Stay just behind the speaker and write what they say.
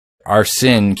our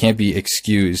sin can't be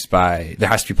excused by, there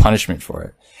has to be punishment for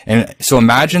it. And so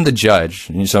imagine the judge,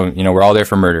 so, we're all there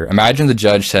for murder. Imagine the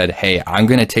judge said, hey, I'm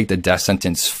going to take the death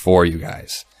sentence for you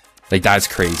guys. Like, that's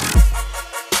crazy.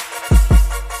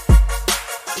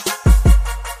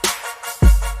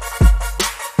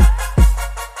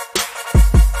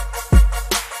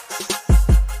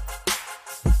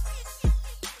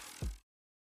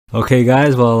 Okay,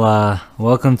 guys, well,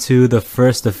 welcome to the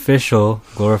first official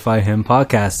Glorify Him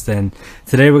podcast. And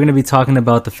today we're going to be talking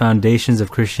about the foundations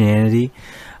of Christianity.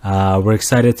 We're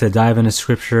excited to dive into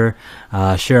scripture,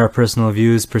 share our personal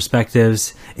views,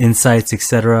 perspectives, insights,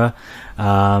 etc.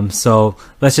 So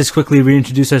let's just quickly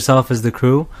reintroduce ourselves as the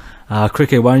crew.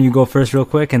 Cricket, why don't you go first real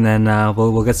quick, and then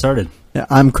we'll get started. Yeah,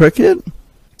 I'm Cricket.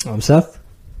 I'm Seth.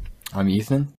 I'm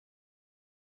Ethan.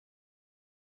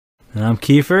 And I'm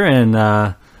Kiefer,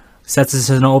 and Seth is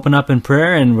going to open up in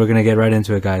prayer, and we're going to get right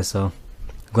into it, guys. So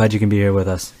glad you can be here with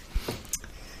us.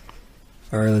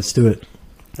 All right, let's do it.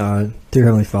 Dear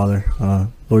Heavenly Father,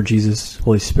 Lord Jesus,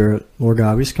 Holy Spirit, Lord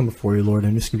God, we just come before you, Lord,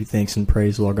 and just give you thanks and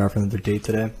praise, Lord God, for another day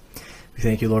today. We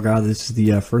thank you, Lord God, this is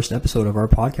the first episode of our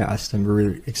podcast, and we're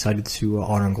really excited to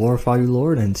honor and glorify you,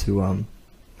 Lord, and to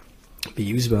be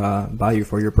used by you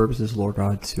for your purposes, Lord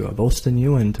God, to boast in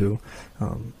you and to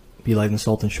be light and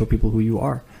salt and show people who you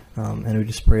are. And we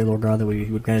just pray, Lord God, that we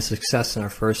would grant us success in our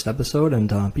first episode,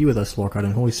 and be with us, Lord God,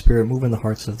 and Holy Spirit, move in the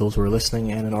hearts of those who are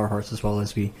listening and in our hearts as well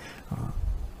as we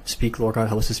speak, Lord God.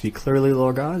 Help us to speak clearly,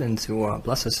 Lord God, and to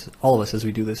bless us, all of us, as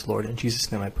we do this, Lord. In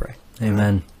Jesus' name I pray.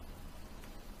 Amen.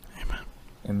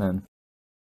 Amen.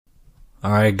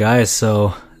 All right, guys,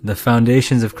 so the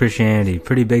foundations of Christianity,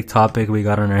 pretty big topic we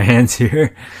got on our hands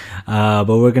here, but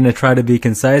we're going to try to be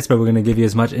concise, but we're going to give you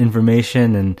as much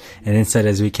information and insight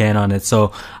as we can on it.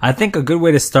 So I think a good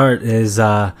way to start is,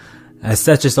 as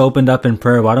Seth just opened up in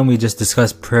prayer, why don't we just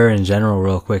discuss prayer in general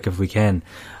real quick if we can.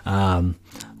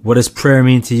 What does prayer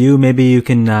mean to you? Maybe you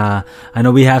can, I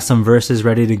know we have some verses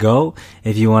ready to go.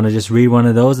 If you want to just read one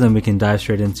of those, then we can dive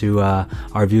straight into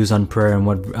our views on prayer and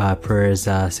what prayer is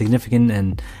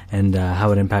significant and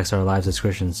how it impacts our lives as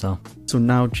Christians. So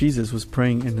now Jesus was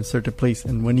praying in a certain place,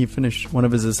 and when he finished, one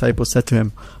of his disciples said to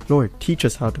him, Lord, teach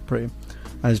us how to pray,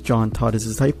 as John taught his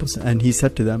disciples. And he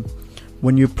said to them,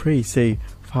 when you pray, say,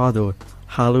 Father,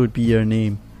 hallowed be your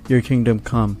name, your kingdom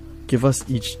come. Give us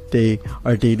each day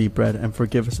our daily bread, and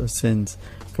forgive us our sins,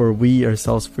 for we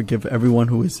ourselves forgive everyone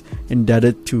who is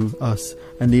indebted to us,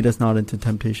 and lead us not into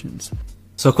temptations.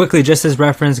 So quickly, just as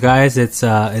reference, guys, it's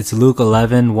Luke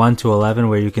 11, 1-11,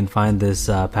 where you can find this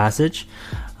passage.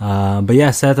 But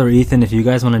yeah, Seth or Ethan, if you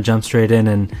guys want to jump straight in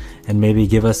and maybe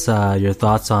give us your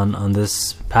thoughts on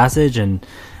this passage and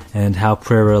how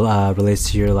prayer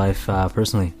relates to your life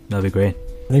personally, that'd be great.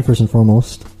 I think first and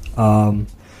foremost,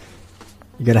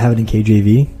 you got to have it in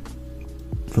KJV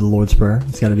for the Lord's Prayer.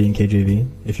 It's got to be in KJV.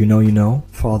 If you know, you know.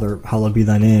 Father, hallowed be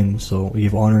thy name. So we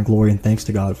give honor and glory and thanks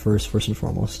to God first and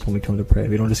foremost when we come to pray.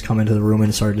 We don't just come into the room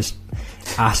and start just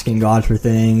asking God for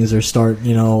things or start,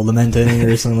 lamenting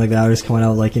or something like that. Or just coming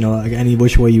out like, any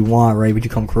which way you want, right? But you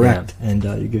come correct. Yeah. And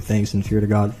you give thanks and fear to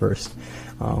God first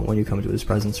when you come into his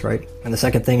presence, right? And the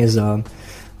second thing is, I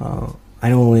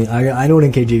know it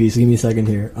in KJV, so give me a second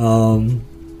here.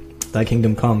 Thy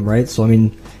kingdom come, right? So,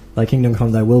 thy kingdom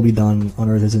come, thy will be done on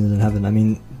earth as it is in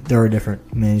heaven. There are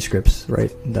different manuscripts,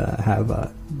 right, that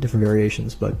have different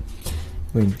variations. But,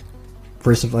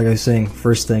 first, like I was saying,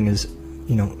 first thing is,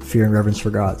 fear and reverence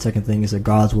for God. Second thing is that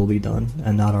God's will be done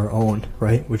and not our own,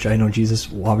 right? Which I know Jesus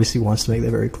obviously wants to make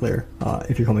that very clear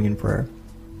if you're coming in prayer.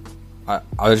 I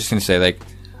was just going to say,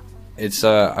 it's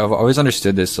I've always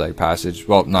understood this passage,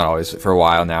 well, not always, for a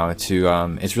while now, it's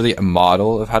really a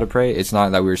model of how to pray. It's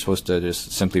not that we were supposed to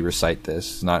just simply recite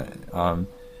this, not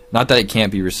that it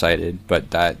can't be recited, but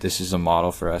that this is a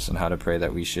model for us on how to pray,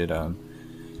 that we should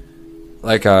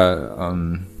like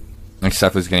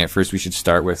Seth was getting at first, we should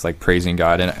start with praising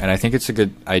God, and I think it's a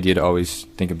good idea to always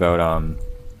think about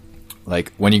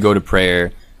when you go to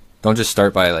prayer, don't just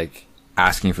start by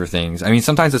asking for things.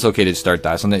 Sometimes it's okay to start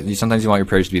that. Sometimes you want your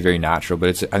prayers to be very natural, but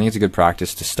I think it's a good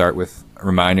practice to start with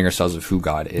reminding ourselves of who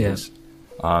God is,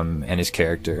 and his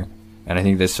character. And I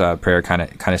think this prayer kind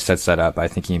of sets that up by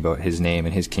thinking about his name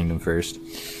and his kingdom first.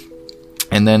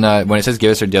 And then when it says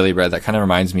give us our daily bread, that kind of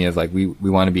reminds me of we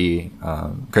want to be,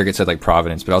 Cricket said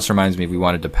providence, but it also reminds me we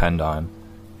want to depend on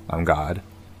God.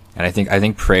 And I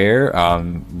think prayer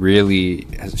really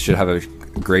should have a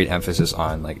great emphasis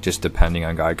on just depending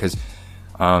on God, because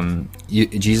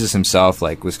Jesus himself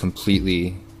was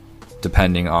completely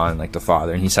depending on the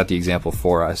Father, and he set the example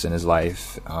for us in his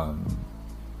life,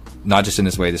 not just in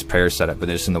this way this prayer is set up, but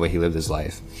just in the way he lived his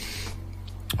life.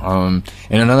 And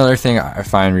another thing I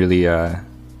find really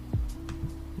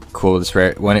cool with this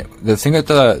prayer, the thing with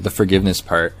the forgiveness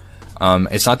part,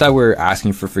 it's not that we're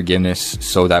asking for forgiveness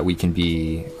so that we can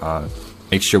be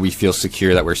make sure we feel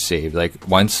secure that we're saved. Like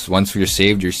once you're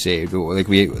saved, you're saved. Like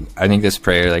I think this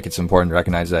prayer, like it's important to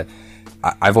recognize that.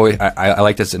 I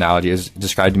like this analogy. It's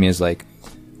described to me as like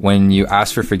when you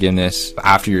ask for forgiveness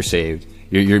after you're saved,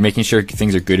 you're making sure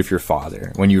things are good with your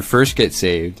Father. When you first get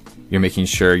saved, you're making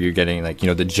sure you're getting, like, you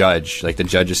know, the judge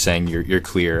is saying you're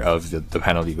clear of the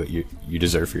penalty that you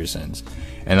deserve for your sins.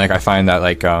 And like I find that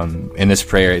like in this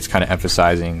prayer, it's kind of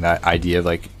emphasizing that idea of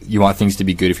like you want things to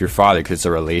be good with your Father because it's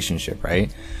a relationship,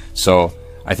 right? So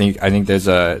I think there's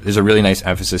a really nice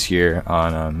emphasis here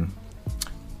on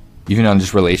even on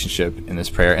this relationship in this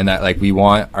prayer, and that like we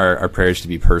want our prayers to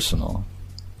be personal.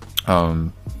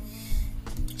 So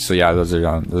yeah, those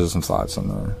are some thoughts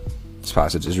on this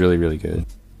passage. It's really, really good.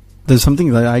 There's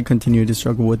something that I continue to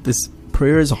struggle with. This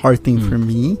prayer is a hard thing for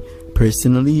me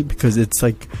personally, because it's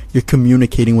like you're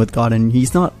communicating with God and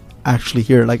he's not actually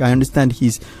here. Like I understand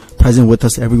he's present with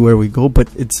us everywhere we go, but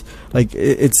it's like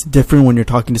it's different when you're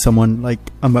talking to someone like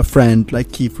I'm a friend like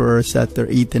Kiefer or Seth or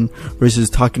Ethan versus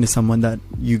talking to someone that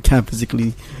you can't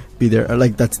physically be there, or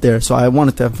like that's there. So I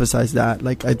wanted to emphasize that.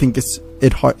 Like I think it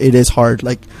is hard.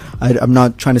 Like I'm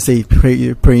not trying to say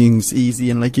praying's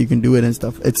easy and like you can do it and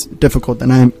stuff. It's difficult,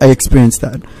 and I experience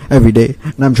that every day,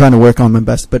 and I'm trying to work on my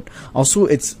best. But also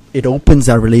it opens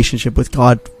that relationship with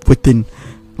God within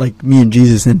like me and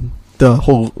Jesus and the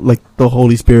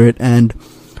Holy Spirit, and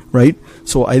right.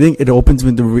 So I think it opens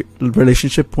with the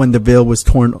relationship when the veil was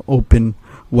torn open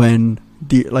when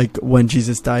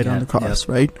Jesus died on the cross,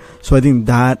 right? So I think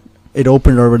that it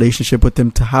opened our relationship with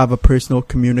him to have a personal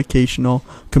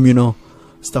communal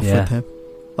stuff with him.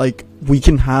 Like we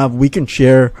can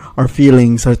share our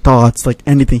feelings, our thoughts, like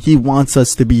anything. He wants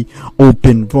us to be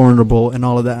open, vulnerable, and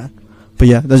all of that. But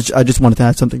yeah, I just wanted to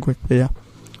add something quick. But yeah.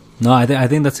 No, I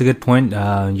think that's a good point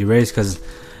you raised, because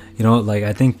you know, like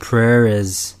I think prayer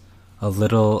is a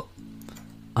little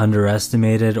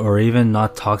underestimated or even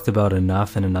not talked about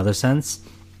enough in another sense.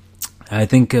 I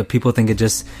think people think it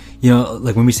just, you know,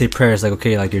 like when we say prayer, it's like,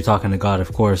 okay, like you're talking to God,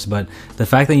 of course, but the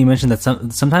fact that you mentioned that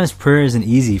sometimes prayer isn't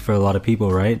easy for a lot of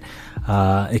people, right?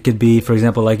 It could be, for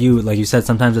example, like you said,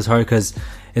 sometimes it's hard because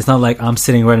it's not like I'm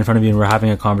sitting right in front of you and we're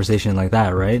having a conversation like that,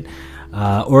 right?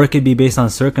 Or it could be based on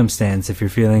circumstance. If you're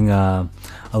feeling a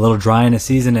little dry in a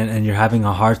season and you're having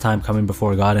a hard time coming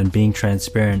before God and being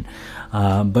transparent.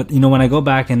 But you know, when I go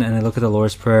back and I look at the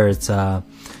Lord's Prayer, it's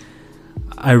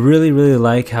I really, really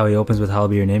like how he opens with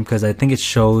 "Hallowed be your name," because I think it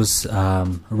shows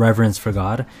reverence for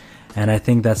God, and I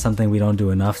think that's something we don't do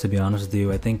enough, to be honest with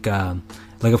you. I think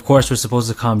like of course we're supposed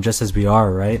to come just as we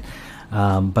are, right?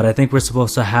 But I think we're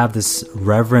supposed to have this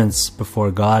reverence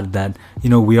before God, that, you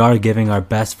know, we are giving our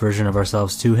best version of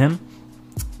ourselves to him.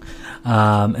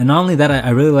 And not only that, I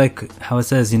really like how it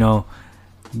says, you know,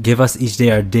 give us each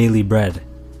day our daily bread.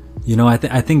 You know, I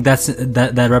think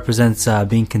that represents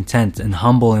being content and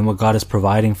humble in what God is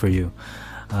providing for you.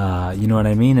 You know what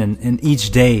I mean? And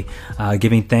each day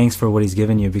giving thanks for what he's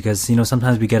given you, because, you know,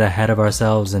 sometimes we get ahead of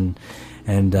ourselves and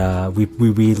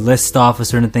we list off a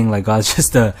certain thing like God's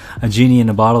just a genie in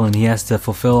a bottle and he has to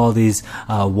fulfill all these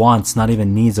wants, not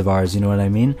even needs of ours. You know what I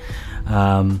mean?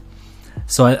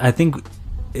 So I think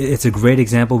it's a great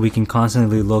example we can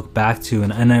constantly look back to.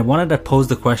 And I wanted to pose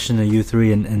the question to you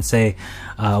three and say,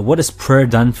 what has prayer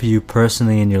done for you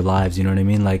personally in your lives? You know what I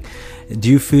mean? Like, do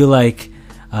you feel like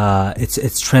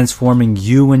it's transforming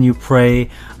you when you pray?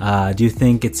 Do you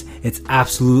think it's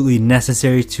absolutely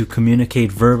necessary to communicate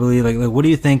verbally? Like what do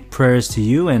you think prayer is to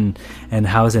you, and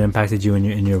how has it impacted you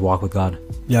in your walk with God?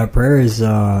 Yeah, prayer is,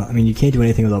 I mean, you can't do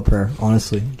anything without prayer,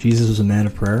 honestly. Jesus was a man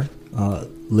of prayer,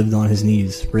 lived on his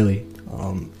knees, really.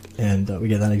 And we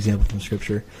get that example from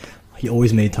Scripture. He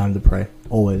always made time to pray,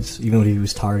 always. Even when he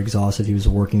was tired, exhausted, he was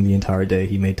working the entire day,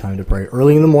 he made time to pray.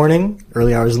 Early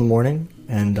hours in the morning,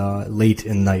 and late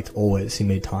in the night, always he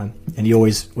made time. And he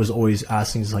was always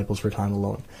asking his disciples for time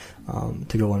alone,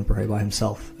 to go and pray by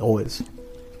himself, always.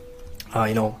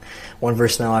 You know, one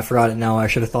verse now, I forgot it now, I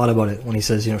should have thought about it, when he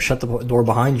says, you know, shut the door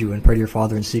behind you and pray to your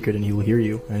Father in secret, and he will hear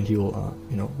you, and he will,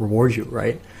 you know, reward you,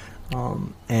 right?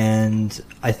 And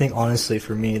I think honestly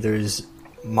for me, there's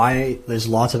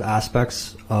lots of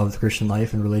aspects of the Christian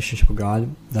life and relationship with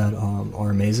God that are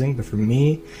amazing, but for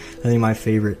me, I think my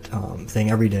favorite thing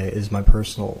every day is my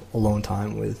personal alone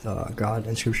time with God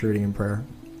and Scripture reading and prayer.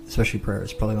 Especially prayer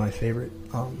is probably my favorite.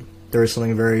 There is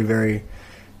something very, very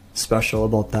special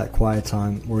about that quiet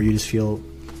time where you just feel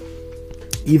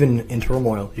even in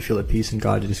turmoil, you feel at peace in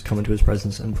God to just come into His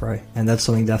presence and pray. And that's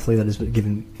something definitely that is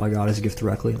given by God as a gift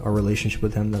directly, our relationship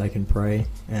with Him, that I can pray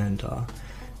and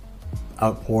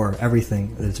outpour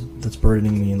everything that's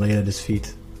burdening me and lay it at His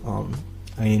feet. I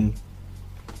mean,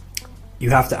 you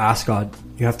have to ask God.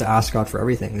 You have to ask God for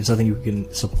everything. There's nothing you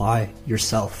can supply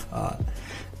yourself.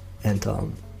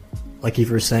 Like you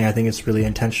were saying, I think it's really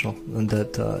intentional. And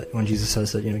that when Jesus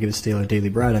says that, give us daily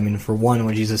bread. I mean, for one,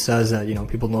 when Jesus says that,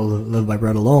 people don't live by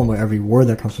bread alone, but every word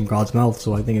that comes from God's mouth.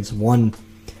 So I think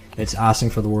it's asking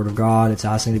for the word of God. It's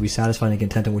asking to be satisfied and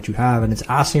content in what you have, and it's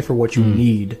asking for what you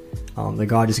need. That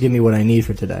God, just give me what I need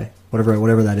for today,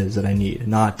 whatever that is that I need.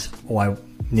 Not, I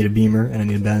need a Beamer and I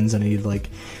need a Benz and I need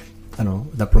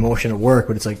that promotion at work,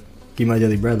 but it's like, give me my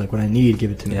daily bread, like what I need,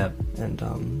 give it to me. Yep.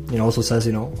 And also says,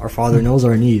 our Father knows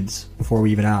our needs before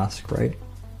we even ask, right?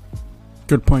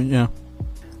 Good point. Yeah.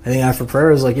 I think for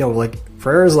prayer is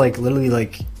prayer is literally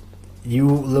you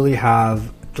literally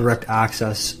have direct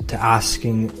access to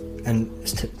asking and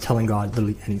telling God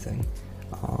literally anything.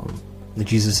 That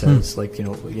Jesus says,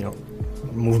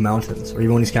 move mountains, or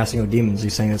even when He's casting out demons,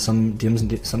 He's saying that some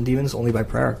demons only by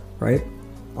prayer, right?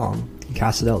 You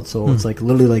cast it out. So it's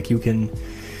literally you can,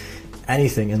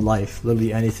 anything in life,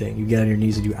 literally anything, you get on your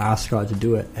knees and you ask God to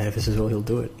do it, and if it's His will, He'll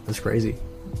do it. That's crazy.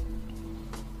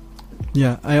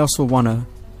 Yeah, I also want to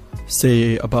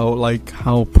say about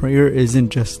how prayer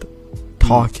isn't just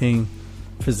talking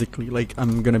physically,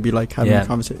 I'm gonna be having a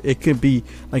conversation. It could be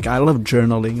I love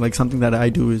journaling. Something that I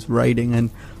do is writing,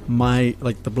 and my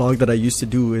the blog that I used to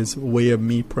do is a way of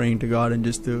me praying to God and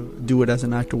just to do it as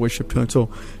an act of worship to Him. So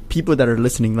people that are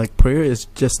listening, prayer is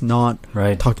just not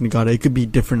talking to God. It could be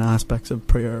different aspects of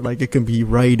prayer. It can be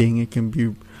writing, it can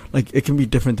be it can be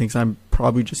different things. I'm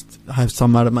probably just have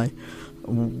some out of my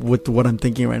with what I'm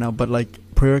thinking right now, but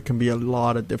prayer can be a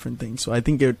lot of different things. So I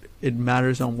think it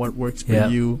matters on what works for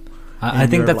you. I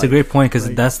think that's a great point,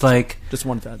 because that's just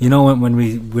one that when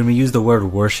we use the word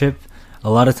worship, a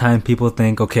lot of time people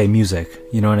think, okay, music,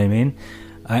 you know what I mean,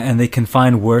 and they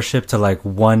confine worship to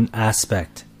one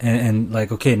aspect, and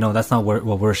okay, no, that's not what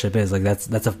worship is.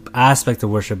 That's an aspect of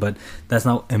worship, but that's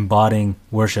not embodying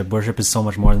worship. Worship is so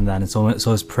much more than that, and so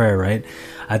is prayer, right?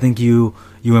 I think you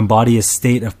embody a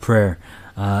state of prayer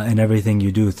in everything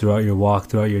you do throughout your walk,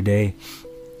 throughout your day.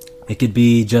 It could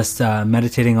be just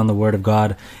meditating on the Word of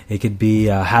God. It could be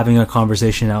having a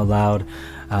conversation out loud.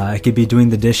 It could be doing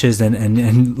the dishes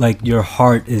and your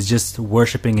heart is just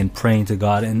worshiping and praying to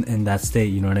God in that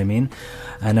state. You know what I mean?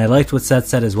 And I liked what Seth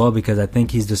said as well, because I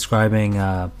think he's describing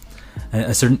a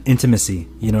certain intimacy.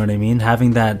 You know what I mean?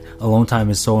 Having that alone time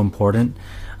is so important,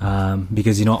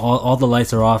 because all the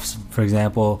lights are off. For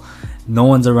example, no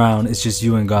one's around. It's just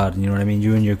you and God. You know what I mean?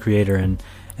 You and your Creator, and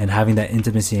having that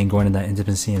intimacy and going in that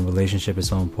intimacy and relationship is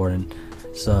so important.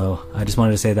 So I just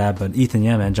wanted to say that. But Ethan,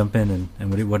 yeah, man, jump in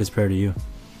and what is prayer to you?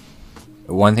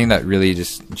 One thing that really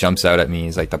just jumps out at me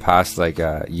is the past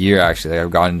year, actually,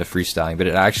 I've gotten into freestyling, but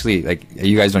it actually,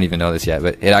 you guys don't even know this yet,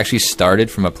 but it actually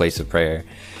started from a place of prayer.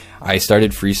 I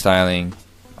started freestyling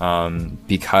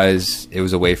because it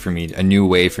was a new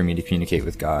way for me to communicate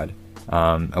with God.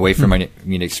 A way for me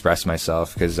to express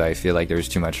myself, because I feel there was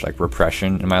too much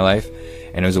repression in my life,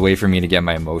 and it was a way for me to get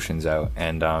my emotions out,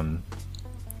 and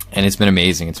it's been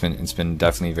amazing. It's been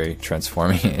definitely a very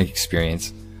transforming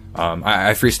experience.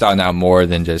 I freestyle now more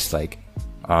than just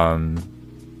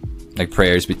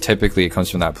prayers, but typically it comes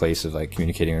from that place of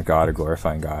communicating with God or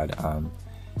glorifying God,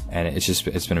 and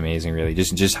it's been amazing, really,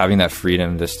 just having that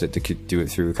freedom just to do it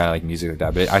through kind of music like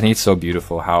that. But I think it's so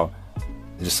beautiful how,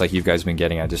 just like you guys have been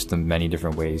getting at, just the many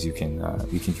different ways you can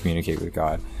communicate with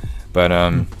God. But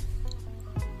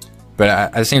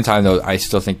at the same time, though, I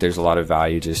still think there's a lot of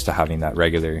value just to having that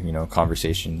regular,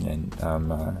 conversation, and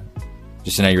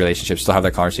just in any relationship, still have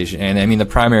that conversation. And I mean, the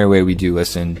primary way we do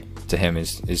listen to Him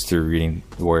is through reading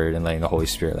the Word and letting the Holy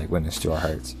Spirit witness to our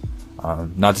hearts.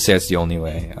 Not to say it's the only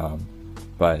way,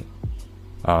 but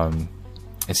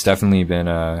it's definitely been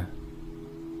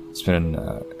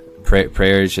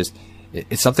prayer is just.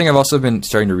 It's something I've also been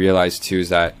starting to realize too, is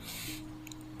that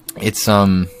it's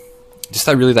just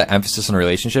that emphasis on a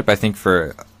relationship. I think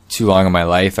for too long in my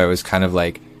life I was kind of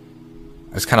lacking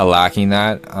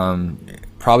that.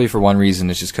 Probably for one reason,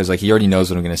 it's just because He already knows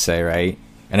what I'm going to say, right?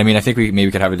 And I mean, I think we maybe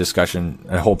could have a discussion,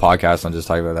 a whole podcast on just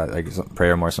talking about that,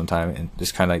 prayer more sometime, and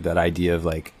just kind of that idea of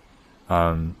I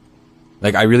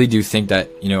really do think that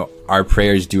our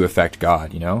prayers do affect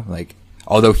God.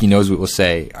 Although He knows what we'll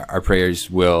say, our prayers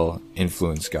will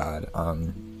influence God.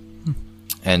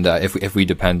 And if we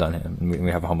depend on Him and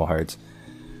we have humble hearts.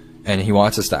 and he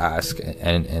wants us to ask,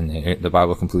 and the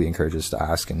Bible completely encourages us to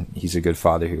ask, and he's a good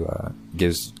father who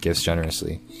gives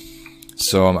generously.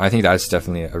 So I think that's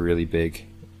definitely a really big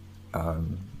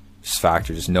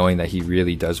factor, just knowing that he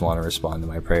really does want to respond to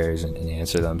my prayers and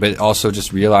answer them, but also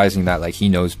just realizing that like he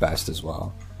knows best as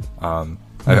well.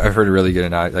 I've heard a really good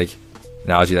analogy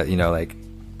that, you know, like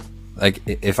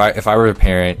if I were a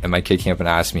parent and my kid came up and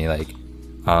asked me like,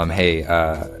 hey,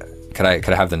 could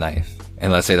I have the knife?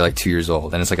 And let's say they're like 2 years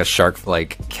old and it's like a shark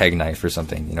like keg knife or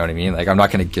something, you know what I mean? Like I'm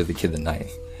not gonna give the kid the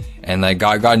knife. And like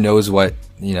God knows what,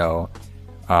 you know,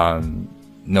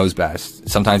 knows best.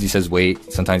 Sometimes he says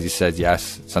wait, sometimes he says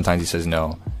yes, sometimes he says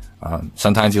no.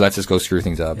 Sometimes he lets us go screw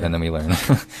things up, and then we learn.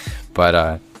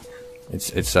 But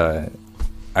it's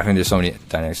I think there's so many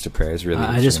dynamics to prayer. It's really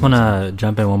I just want to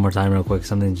jump in one more time real quick,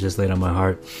 something just laid on my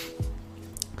heart.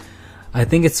 I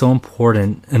think it's so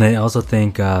important, and I also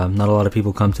think not a lot of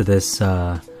people come to this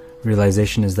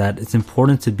realization, is that it's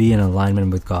important to be in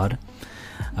alignment with God.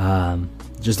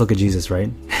 Just look at Jesus, right?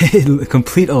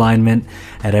 Complete alignment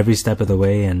at every step of the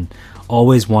way, and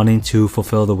always wanting to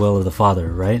fulfill the will of the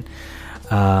Father, right?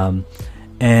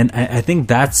 And I think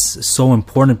that's so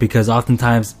important, because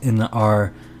oftentimes in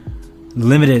our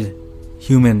limited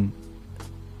human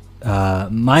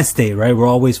mind state, right, we're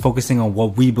always focusing on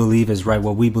what we believe is right,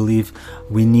 what we believe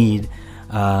we need,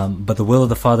 but the will of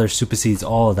the Father supersedes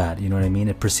all of that. You know what I mean?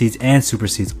 It precedes and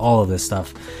supersedes all of this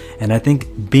stuff. And I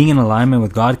think being in alignment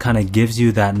with God kind of gives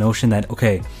you that notion that,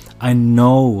 okay, I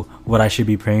know what I should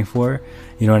be praying for.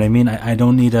 You know what I mean? I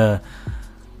don't need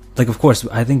like, of course,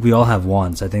 I think we all have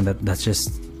wants. I think that's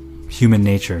just human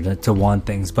nature to want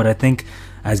things. But I think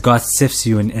as God sifts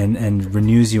you and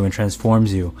renews you and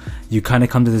transforms you, you kind of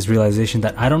come to this realization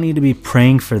that I don't need to be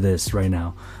praying for this right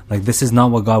now. Like, this is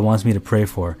not what God wants me to pray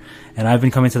for. And I've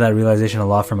been coming to that realization a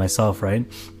lot for myself, right?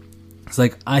 It's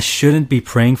like, I shouldn't be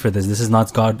praying for this. This is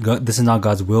not this is not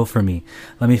God's will for me.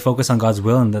 Let me focus on God's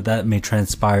will, and that may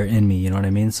transpire in me. You know what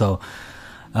I mean? So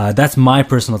that's my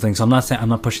personal thing. So I'm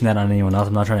not pushing that on anyone else.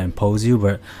 I'm not trying to impose you,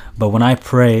 but when I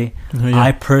pray,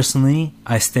 I personally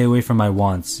stay away from my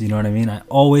wants. You know what I mean? I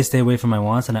always stay away from my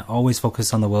wants, and I always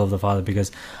focus on the will of the Father,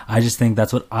 because I just think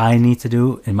that's what I need to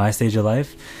do in my stage of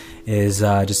life, is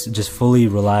just fully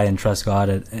rely and trust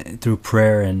God through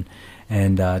prayer, and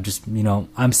just, you know,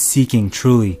 I'm seeking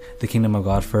truly the kingdom of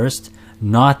God first,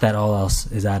 not that all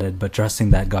else is added, but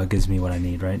trusting that God gives me what I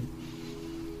need, right?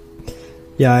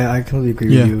 Yeah, I completely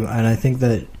agree with you, and I think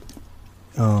that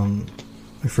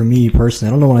for me personally,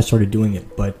 I don't know when I started doing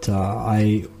it, but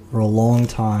for a long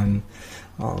time,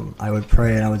 I would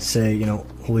pray and I would say, you know,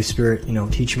 Holy Spirit, you know,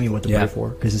 teach me what to pray for,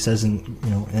 because it says in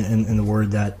the Word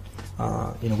that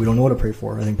you know, we don't know what to pray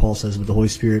for. I think Paul says, with the Holy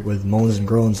Spirit, with moans and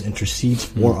groans, intercedes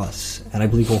for us, and I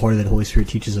believe wholeheartedly that the Holy Spirit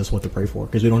teaches us what to pray for,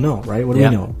 because we don't know, right? What do we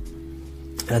know?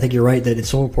 And I think you're right that it's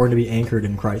so important to be anchored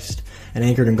in Christ and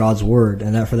anchored in God's Word,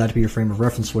 and that for that to be your frame of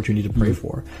reference, what you need to pray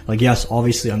for. Like, yes,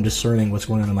 obviously I'm discerning what's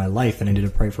going on in my life, and I need to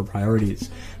pray for priorities.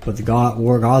 But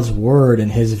God's Word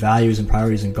and His values and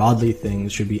priorities and godly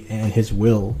things should be, and His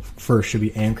will first should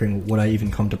be anchoring what I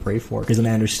even come to pray for. Because then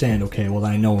I understand, okay, well,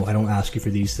 I know I don't ask you for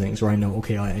these things, or I know,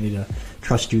 okay, I need to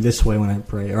trust you this way when I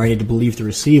pray, or I need to believe to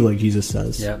receive, like Jesus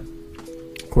says,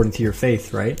 according to your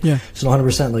faith, right? Yeah. So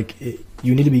 100%, like,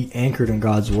 you need to be anchored in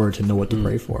God's Word to know what to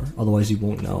pray for. Otherwise, you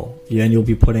won't know. Yeah, and you'll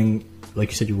be putting, like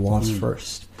you said, your wants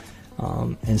first,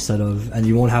 and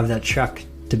you won't have that check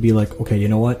to be like, okay, you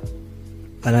know what?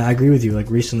 And I agree with you. Like,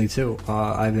 recently too,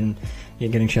 I've been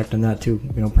getting checked on that too.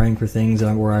 You know, praying for things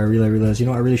where I really realize, you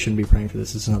know, I really shouldn't be praying for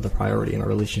this. This is not the priority in our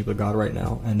relationship with God right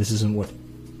now, and this isn't what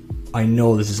I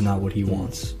know. This is not what He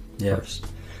wants first.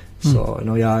 So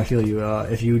no, yeah, I feel you.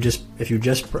 If you just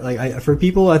like, for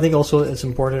people, I think also it's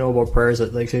important to know about prayers.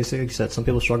 That, like you said, some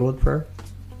people struggle with prayer.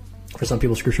 For some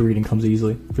people, scripture reading comes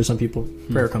easily. For some people,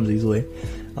 prayer comes easily,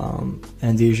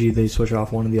 and usually they switch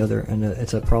off one or the other. And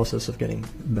it's a process of getting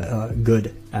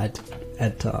good at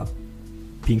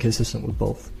being consistent with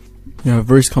both. Yeah, a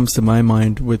verse comes to my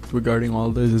mind regarding all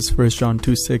this is 1 John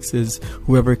 2:6 is,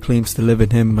 whoever claims to live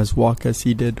in Him must walk as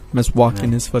He did, must walk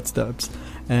in His footsteps.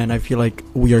 And I feel like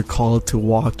we are called to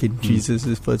walk in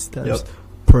Jesus' footsteps.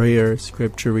 Prayer,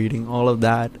 scripture reading, all of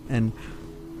that. And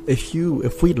if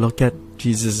we look at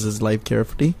Jesus' life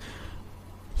carefully,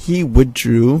 He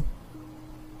withdrew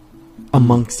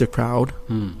amongst the crowd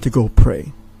to go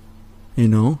pray. You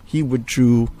know, He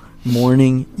withdrew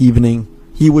morning, evening.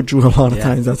 He withdrew a lot of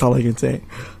times, that's all I can say.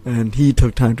 And He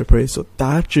took time to pray. So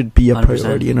that should be a 100%.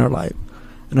 Priority in our life.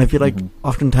 And I feel like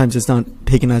oftentimes it's not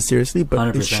taken as seriously, but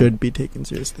 100%. It should be taken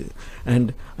seriously.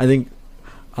 And I think,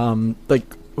 like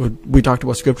we talked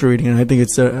about scripture reading, and I think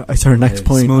it's our next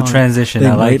point. Smooth transition.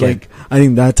 I like it. Like, I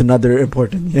think that's another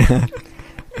important. Yeah.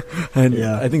 And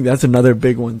Yeah. I think that's another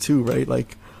big one too, right?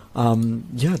 Like,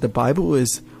 the Bible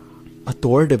is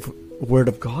authoritative word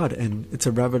of God, and it's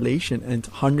a revelation, and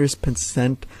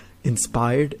 100%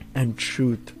 inspired and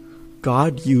truth.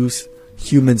 God used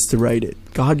humans to write it.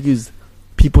 God used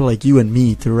people like you and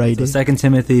me to write it. 2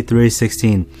 Timothy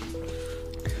 3:16.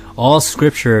 All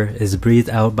scripture is breathed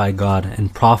out by God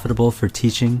and profitable for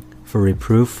teaching, for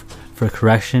reproof, for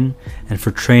correction, and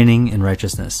for training in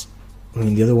righteousness. I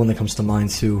mean, the other one that comes to mind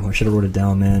too, I should have wrote it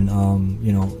down, man.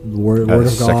 The word of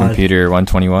God. 2 Peter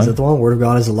 1:21. Is that the one? Word of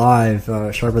God is alive,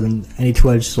 sharper than any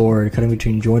two-edged sword, cutting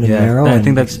between joint and marrow. I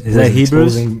think is that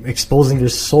Hebrews? Exposing your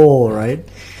soul, right?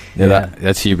 Yeah,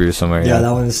 that's Hebrew somewhere. Yeah,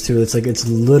 that one is too. It's like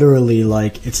literally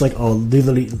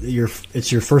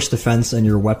it's your first defense and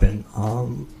your weapon,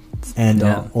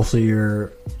 also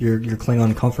your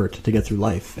Klingon comfort to get through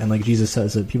life. And like Jesus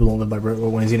says that people don't live by bread.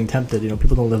 When he's getting tempted,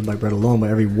 people don't live by bread alone, but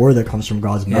every word that comes from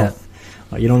God's mouth.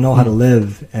 You don't know how to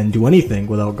live and do anything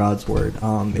without God's word.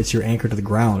 It's your anchor to the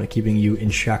ground, keeping you in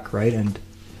check, right? And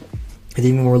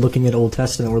even when we're looking at Old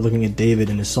Testament, we're looking at David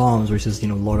in his Psalms, where he says,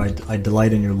 Lord, I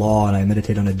delight in your law, and I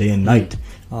meditate on it day and night.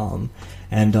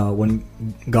 When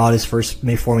God is first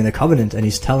forming the covenant, and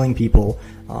he's telling people,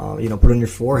 put it on your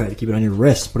forehead, keep it on your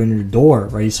wrist, put it on your door,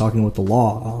 right? He's talking about the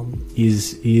law. You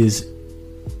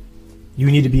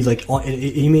need to be like,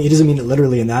 it doesn't mean it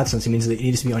literally in that sense. It means that it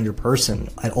needs to be on your person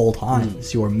at all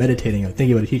times. You are meditating,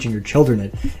 thinking about it, teaching your children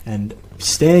it, and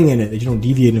staying in it, that you don't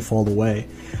deviate and fall away.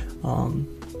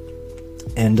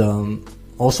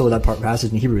 Also that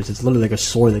passage in Hebrews, it's literally like a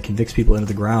sword that convicts people into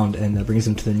the ground and that brings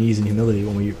them to their knees in humility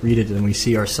when we read it and we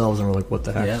see ourselves and we're like, what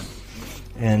the heck? Yeah.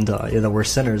 And that we're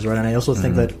sinners, right? And I also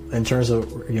think that in terms of,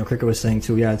 Krika was saying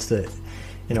too, it's the,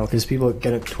 because people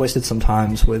get it twisted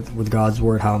sometimes with God's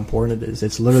word, how important it is.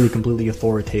 It's literally completely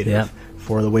authoritative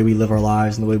for the way we live our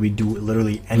lives and the way we do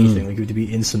literally anything. Like, we have to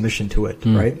be in submission to it,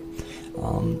 right?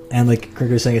 And like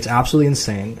Krika was saying, it's absolutely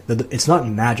insane. It's not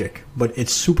magic, but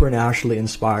it's supernaturally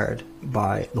inspired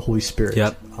by the Holy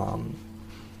Spirit.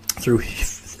 Through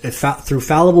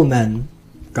fallible men,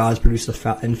 God's produced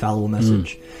an infallible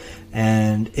message.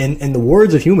 And in the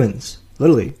words of humans,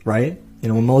 literally, right?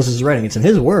 When Moses is writing, it's in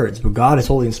his words, but God has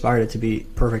wholly inspired it to be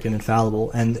perfect and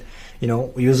infallible. And,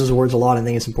 we use those words a lot. I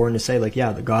think it's important to say,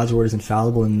 that God's word is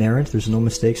infallible and inerrant. There's no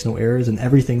mistakes, no errors, and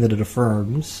everything that it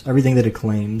affirms, everything that it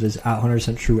claims is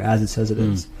 100% true as it says it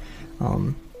is.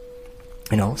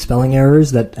 Spelling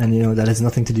errors that has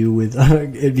nothing to do with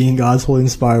it being God's wholly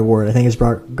inspired word. I think it's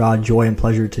brought God joy and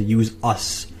pleasure to use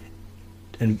us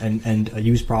and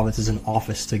use prophets as an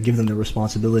office to give them the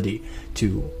responsibility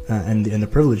to and the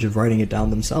privilege of writing it down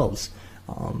themselves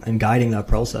and guiding that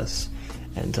process.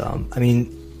 And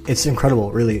it's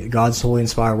incredible, really. God's wholly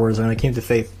inspired words. When I came to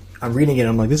faith, I'm reading it and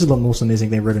I'm like, this is the most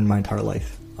amazing thing I've read in my entire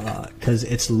life, because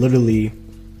it's literally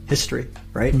history,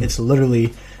 right? It's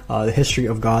literally the history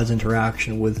of God's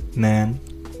interaction with man,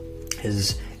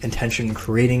 his intention in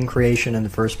creating creation in the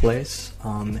first place.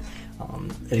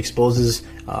 It exposes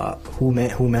who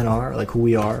men are, like who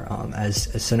we are as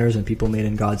sinners and people made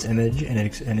in God's image,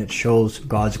 and it shows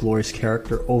God's glorious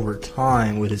character over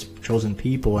time with his chosen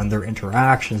people and their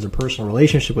interactions, their personal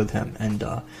relationship with him, and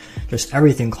just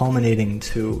everything culminating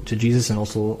to Jesus, and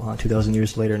also 2,000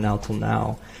 years later now till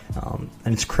now.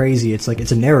 And it's crazy. It's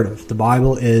a narrative. The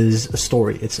Bible is a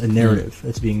story. It's a narrative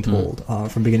that's being told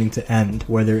from beginning to end,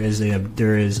 where there is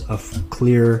a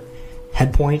clear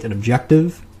head point, an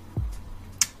objective.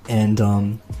 And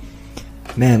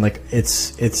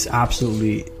it's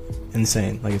absolutely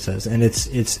insane, like it says, and it's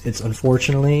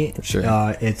unfortunately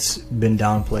it's been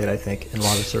downplayed, I think, in a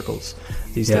lot of circles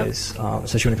these days,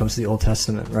 especially when it comes to the Old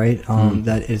Testament, right?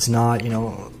 That it's not,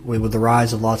 with the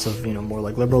rise of lots of more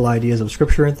like liberal ideas of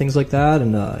scripture and things like that,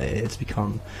 and it's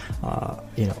become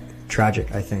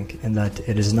tragic, I think, and that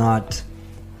it is not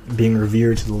being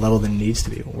revered to the level that it needs to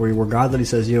be, where God literally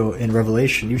says, in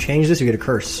Revelation, you change this, you get a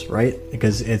curse, right?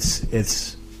 Because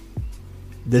this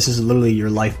is literally your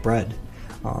life bread,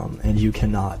 and you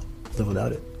cannot live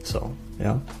without it. So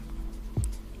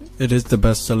it is the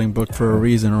best-selling book for a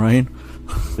reason, right?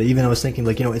 But even I was thinking,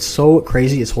 it's so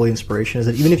crazy, it's holy inspiration, is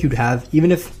that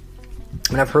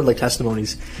I've heard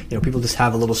testimonies, people just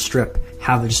have a little strip,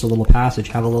 have just a little passage,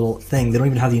 have a little thing. They don't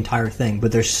even have the entire thing,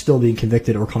 but they're still being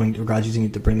convicted or God's using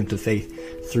it to bring them to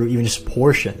faith through even just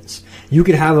portions. You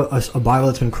could have a Bible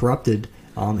that's been corrupted,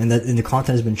 and the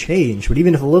content has been changed, but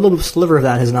even if a little sliver of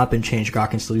that has not been changed, God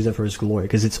can still use that for his glory,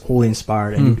 because it's wholly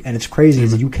inspired. And it's crazy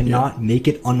is that you cannot make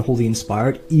it unholy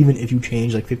inspired, even if you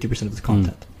change 50% of the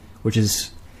content, which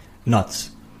is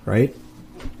nuts. right?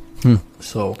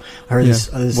 So I heard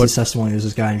this testimony. There's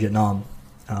this guy in Vietnam.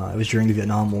 It was during the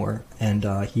Vietnam War, and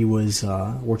he was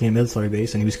working at a military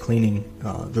base, and he was cleaning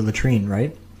the latrine,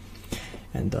 right?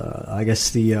 And I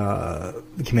guess the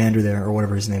commander there, or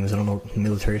whatever his name is, I don't know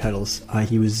military titles,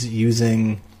 he was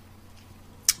using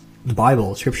the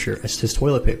Bible, scripture, as his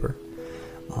toilet paper,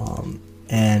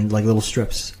 and like little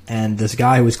strips. And this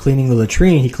guy who was cleaning the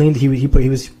latrine, he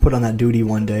was put on that duty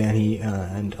one day, and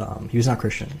he was not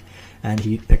Christian. And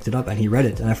he picked it up and he read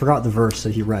it. And I forgot the verse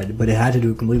that he read, but it had to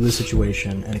do completely with the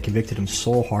situation, and it convicted him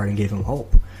so hard and gave him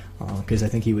hope. Because I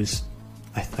think he was,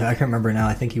 I can't remember now,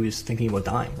 I think he was thinking about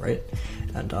dying, right?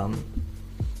 And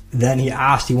then he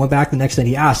went back the next day and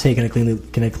he asked, hey, can I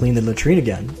clean the latrine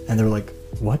again? And they were like,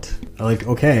 what? Like,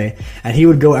 okay. And he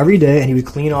would go every day and he would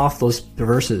clean off the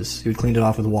verses. He would clean it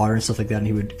off with water and stuff like that, and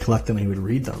he would collect them and he would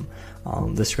read them.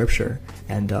 The scripture,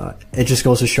 and it just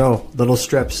goes to show little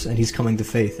strips, and he's coming to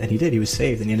faith, and he was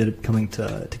saved, and he ended up coming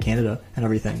to Canada and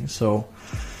everything. So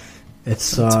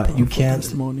it's you can't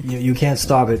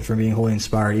stop it from being holy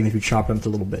inspired. Even if you chop it into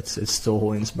little bits, it's still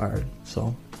holy inspired.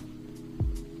 So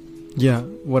yeah,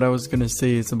 what I was gonna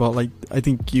say is about, like, I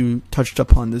think you touched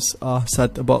upon this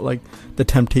Seth, about like the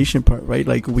temptation part, right?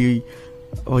 Like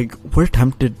we're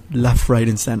tempted left, right,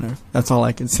 and center. That's all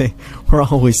I can say. We're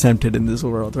always tempted in this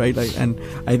world, right? Like, and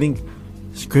I think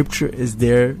scripture is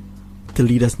there to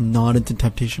lead us not into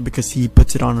temptation, because he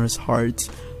puts it on our hearts.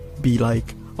 He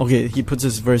puts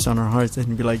this verse on our hearts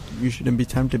and be like, you shouldn't be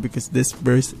tempted, because this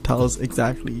verse tells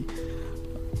exactly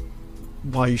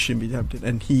why you shouldn't be tempted.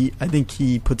 And I think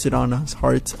he puts it on his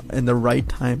hearts in the right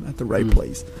time at the right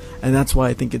place. And that's why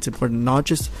I think it's important, not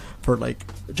just for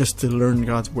just to learn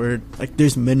God's word. Like,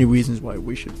 there's many reasons why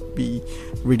we should be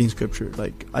reading scripture.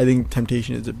 Like, I think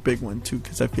temptation is a big one too,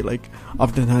 because I feel like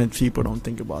oftentimes people don't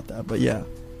think about that. But yeah,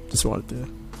 just wanted to.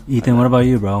 Ethan, what about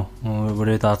you, bro? What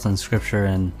are your thoughts on scripture,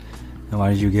 and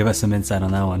why did you give us some insight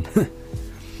on that one?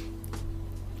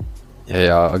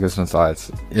 Yeah, I'll give some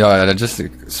thoughts. Yeah, just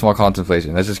a small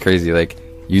contemplation. That's just crazy. Like,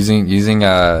 using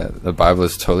the Bible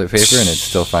as toilet paper, and it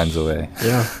still finds a way.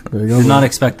 Yeah, there you go. Did not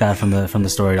expect that from the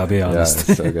story, I'll be honest.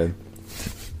 Yeah, it's so good.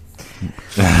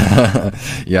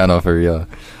 Yeah, no, for real.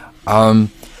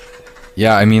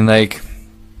 Yeah, I mean, like,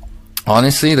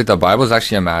 honestly, like, the Bible is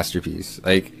actually a masterpiece.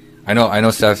 Like, I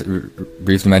know Steph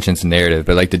briefly mentions narrative,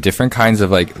 but like the different kinds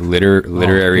of like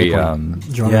literary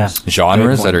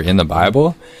genres that are in the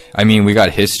Bible. I mean, we got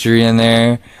history in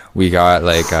there, we got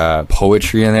like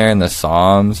poetry in there in the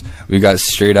Psalms, we got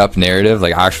straight up narrative,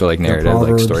 like actual like narrative,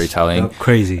 like storytelling.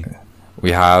 Crazy.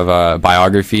 We have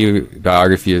biography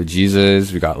of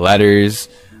Jesus, we got letters,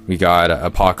 we got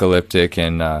apocalyptic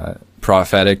and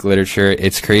prophetic literature.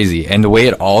 It's crazy. And the way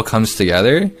it all comes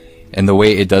together, and the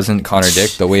way it doesn't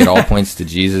contradict, the way it all points to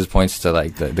Jesus, points to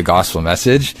like the gospel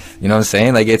message. You know what I'm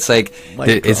saying? Like, it's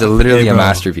it's literally a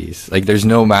masterpiece. Like, there's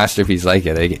no masterpiece like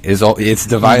it. Like, it's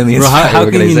divinely inspired. How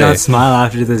can you not smile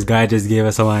after this guy just gave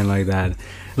us a line like that?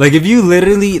 Like, if you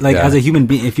literally, like, as a human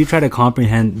being, if you try to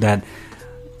comprehend that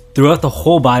throughout the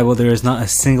whole Bible there is not a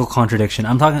single contradiction.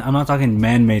 I'm not talking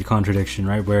man-made contradiction,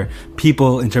 right? Where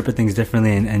people interpret things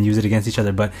differently and use it against each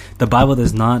other. But the Bible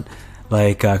does not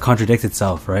contradict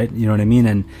itself, right? You know what I mean?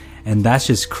 And that's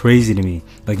just crazy to me.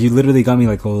 Like, you literally got me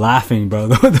like laughing, bro,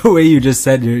 the way you just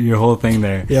said your whole thing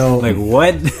there. Yo, like,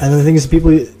 what? And the thing is,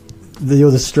 people, the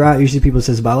strat, usually people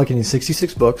says the Bible contains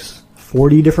 66 books,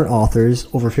 40 different authors,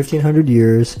 over 1,500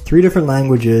 years, 3 different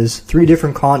languages, 3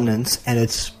 different continents, and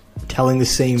it's telling the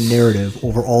same narrative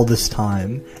over all this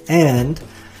time. And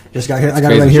just got here, I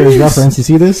got it right here as reference. You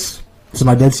see this? So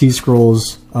my Dead Sea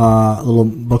Scrolls, little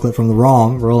booklet from the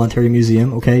Royal Ontario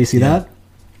Museum. Okay, you see that?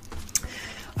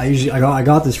 I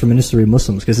got this from Ministry of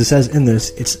Muslims, because it says in this,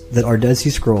 it's that our Dead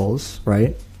Sea Scrolls,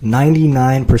 right,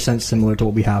 99% similar to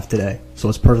what we have today. So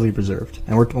it's perfectly preserved.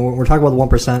 And we're talking about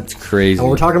the 1%. It's crazy. And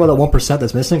when we're talking about that 1%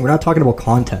 that's missing, we're not talking about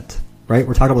content, right?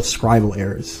 We're talking about scribal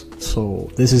errors. So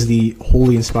this is the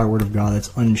holy inspired word of God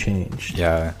that's unchanged.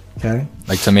 Yeah. Okay.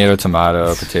 Like tomato,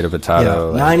 potato. Yeah,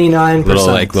 like 99%.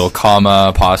 Little comma,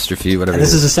 apostrophe, whatever. And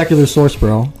this is a secular source,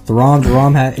 bro. The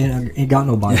ROM ain't got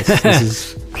no bias. This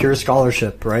is pure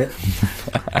scholarship, right?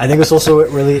 I think it's also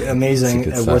really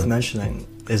amazing and worth mentioning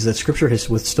is that Scripture has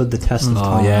withstood the test of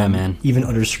time. Yeah, man. Even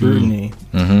under scrutiny.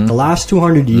 Mm-hmm. The last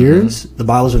 200 years, the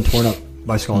Bible's been torn up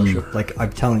by scholarship. Like,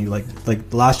 I'm telling you, like the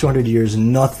last 200 years,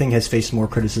 nothing has faced more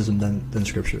criticism than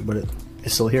Scripture, but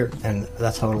it's still here, and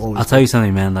that's how it'll always I'll tell you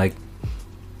something, man. Like,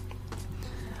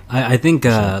 I think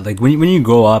like when you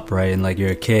grow up, right, and like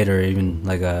you're a kid or even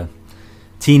like a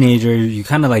teenager, you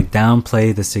kind of like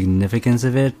downplay the significance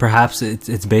of it. Perhaps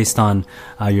it's based on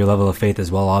your level of faith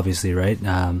as well, obviously, right?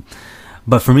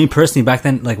 But for me personally, back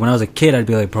then, like when I was a kid, I'd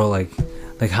be like, bro, like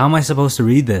how am I supposed to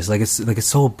read this? Like it's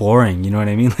so boring, you know what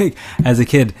I mean? Like as a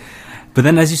kid. But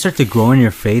then as you start to grow in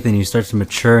your faith and you start to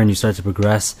mature and you start to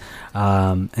progress,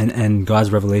 and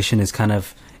God's revelation is kind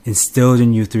of instilled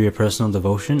in you through your personal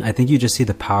devotion, I think you just see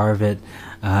the power of it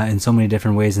in so many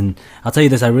different ways. And I'll tell you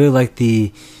this, I really like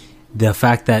the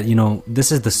fact that, you know,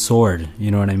 this is the sword, you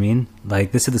know what I mean?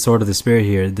 Like, this is the sword of the Spirit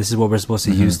here. This is what we're supposed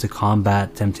to use to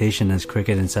combat temptation, as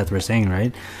Cricket and Seth were saying,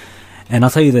 right? And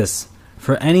I'll tell you this,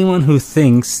 for anyone who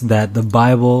thinks that the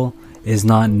Bible is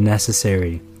not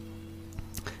necessary,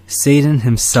 Satan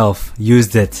himself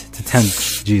used it to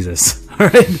tempt Jesus. All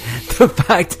right? The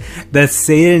fact that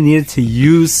Satan needed to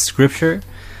use Scripture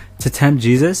to tempt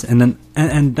Jesus, and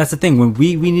that's the thing. When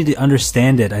we need to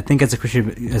understand it, I think as a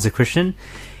Christian,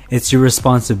 it's your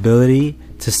responsibility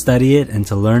to study it and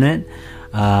to learn it,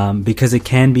 because it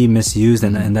can be misused,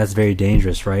 and that's very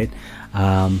dangerous, right?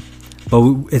 But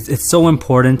it's so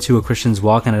important to a Christian's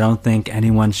walk, and I don't think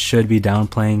anyone should be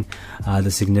downplaying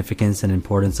the significance and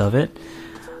importance of it.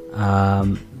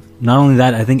 Not only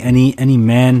that, I think any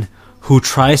man who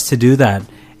tries to do that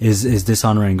is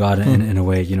dishonoring God in a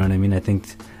way, you know what I mean? I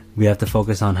think we have to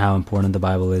focus on how important the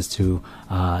Bible is to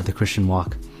the Christian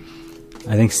walk.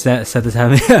 I think Seth is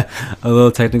having a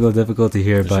little technical difficulty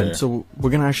here, but so we're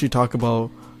gonna actually talk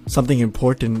about something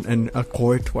important and a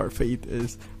core to our faith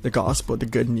is the gospel, the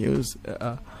good news,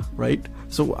 right?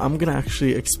 So I'm gonna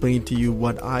actually explain to you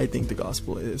what I think the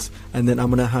gospel is, and then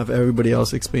I'm gonna have everybody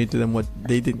else explain to them what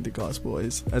they think the gospel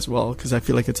is as well, because I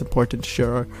feel like it's important to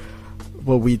share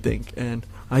what we think. And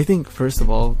I think, first of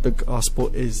all, the gospel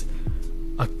is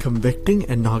a convicting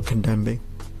and not condemning,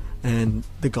 and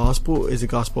the gospel is a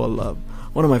gospel of love.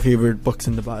 One of my favorite books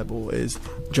in the Bible is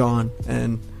John,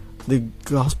 and the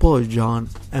Gospel of John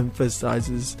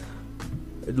emphasizes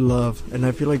love, and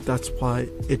I feel like that's why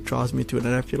it draws me to it,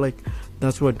 and I feel like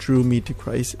that's what drew me to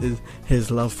Christ, is his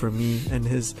love for me and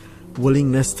his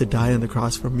willingness to die on the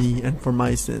cross for me and for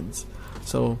my sins.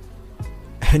 So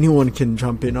anyone can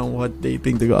jump in on what they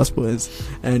think the gospel is,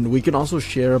 and we can also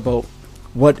share about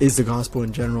what is the gospel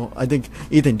in general. I think,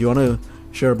 Ethan, do you want to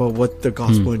share about what the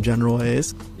gospel in general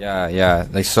is? Yeah.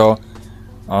 Like, so,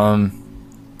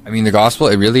 I mean, the gospel,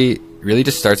 it really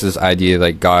just starts with this idea,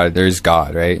 like, there's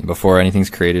God, right? Before anything's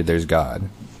created, there's God.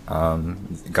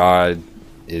 God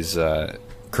is,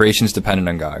 creation's dependent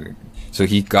on God. So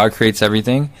God creates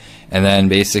everything, and then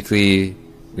basically,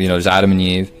 you know, there's Adam and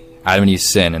Eve. Adam and Eve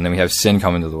sin, and then we have sin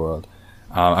come into the world.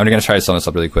 I'm going to try to sum this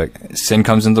up really quick. Sin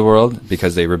comes into the world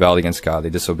because they rebelled against God. They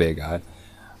disobey God.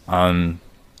 And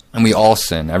we all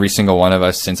sin. Every single one of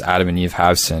us, since Adam and Eve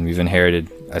have sinned, we've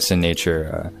inherited a sin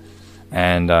nature. You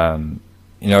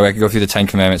know, I could go through the 10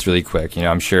 Commandments really quick. You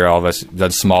know, I'm sure all of us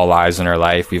led small lives in our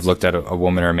life. We've looked at a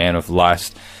woman or a man with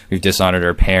lust. We've dishonored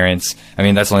our parents. I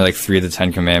mean, that's only like 3 of the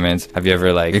 10 Commandments. Have you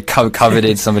ever like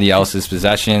coveted somebody else's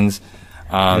possessions?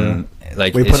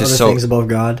 Like, we it's put just other things above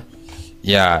God.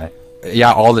 Yeah,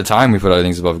 all the time we put other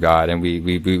things above God, and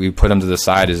we put him to the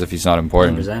side as if he's not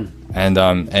important. 100%.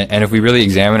 And if we really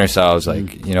examine ourselves,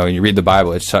 like, you know, when you read the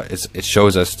Bible, it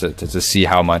shows us to see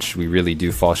how much we really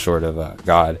do fall short of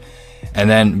God. But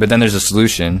then there's a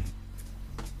solution,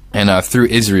 and through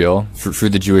Israel, through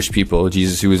the Jewish people,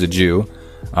 Jesus, who was a Jew,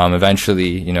 eventually,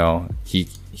 you know, he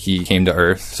came to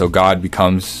earth. So God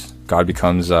becomes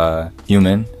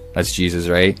human. That's Jesus,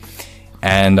 right?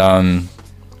 And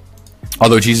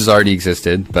although Jesus already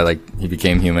existed, but like he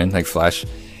became human, like flesh.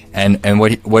 And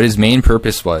what his main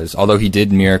purpose was, although he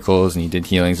did miracles and he did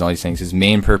healings and all these things, his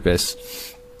main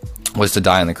purpose was to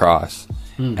die on the cross.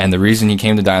 And the reason he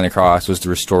came to die on the cross was to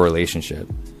restore relationship.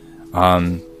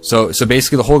 So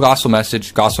basically the whole gospel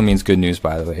message, gospel means good news,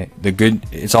 by the way.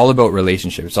 It's all about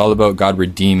relationship. It's all about God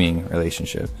redeeming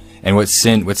relationship. And what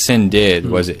sin did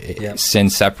was sin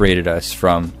separated us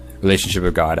from relationship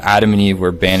with God. Adam and Eve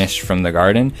were banished from the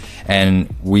garden,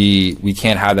 and we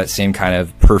can't have that same kind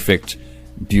of perfect,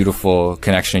 beautiful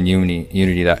connection and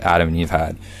unity that Adam and Eve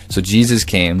had. So Jesus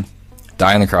came,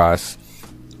 died on the cross,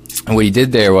 and what he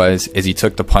did there is he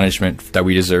took the punishment that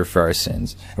we deserve for our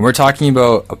sins. And we're talking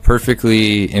about a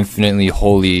perfectly, infinitely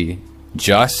holy,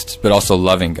 just, but also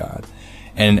loving God.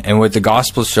 And what the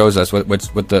gospel shows us,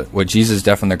 what Jesus'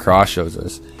 death on the cross shows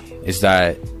us, is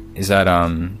that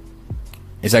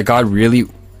God really,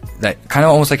 that kind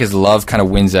of almost like his love kind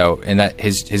of wins out, and that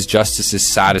his justice is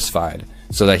satisfied,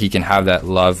 so that he can have that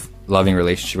loving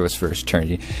relationship with us for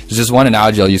eternity. There's just one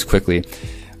analogy I'll use quickly.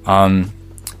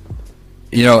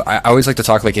 You know, I always like to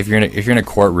talk, like, if you're in a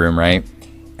courtroom, right,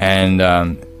 And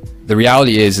the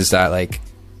reality is that like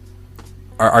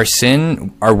our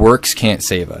sin, our works can't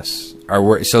save us.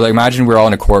 So like imagine we're all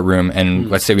in a courtroom and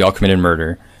let's say we all committed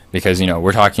murder, because, you know,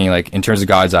 we're talking like in terms of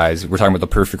God's eyes, we're talking about the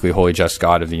perfectly holy, just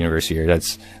God of the universe here.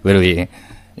 That's literally,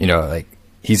 you know, like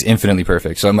he's infinitely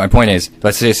perfect. So my point is,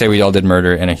 let's say we all did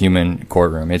murder in a human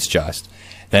courtroom. It's just.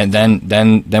 Then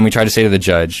we try to say to the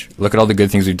judge, look at all the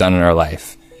good things we've done in our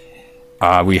life.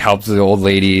 We helped the old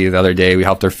lady the other day. We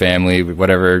helped her family,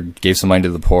 whatever, gave some money to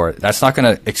the poor. That's not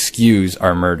going to excuse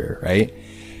our murder, right?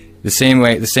 The same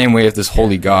way with this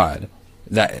holy God,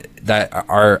 that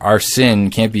our sin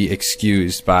can't be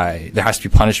excused by, there has to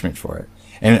be punishment for it.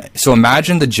 And so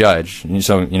imagine the judge,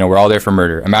 so, you know, we're all there for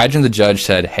murder. Imagine the judge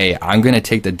said, hey, I'm going to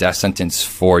take the death sentence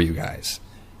for you guys.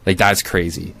 Like, that's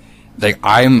crazy. Like,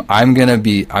 I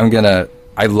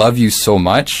love you so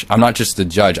much. I'm not just the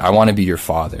judge. I want to be your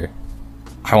father.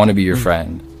 I want to be your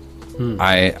friend.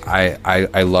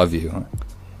 I love you.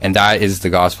 And that is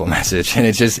the gospel message. And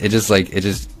it just,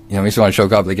 you know, makes me want to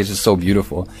choke up. Like, it's just so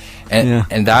beautiful.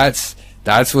 And that's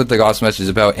what the gospel message is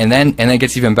about. And then it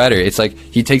gets even better. It's like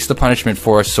he takes the punishment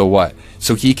for us. So what?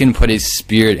 So he can put his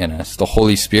spirit in us, the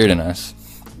Holy Spirit in us.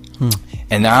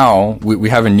 And now we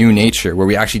have a new nature where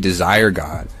we actually desire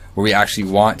God, where we actually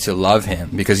want to love him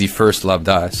because he first loved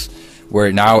us.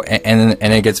 Where now, and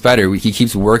it gets better. He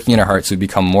keeps working in our hearts so we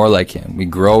become more like him. We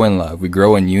grow in love. We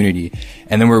grow in unity.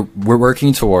 And then we're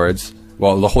working towards,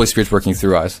 well, the Holy Spirit's working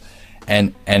through us.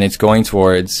 And it's going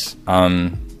towards,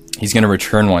 he's going to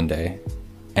return one day.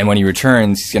 And when he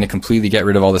returns, he's going to completely get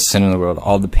rid of all the sin in the world,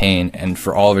 all the pain. And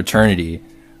for all of eternity,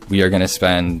 we are going to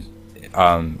spend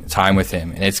time with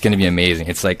him. And it's going to be amazing.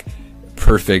 It's like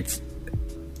perfect,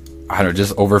 I don't know,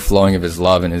 just overflowing of his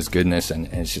love and his goodness. And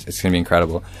it's going to be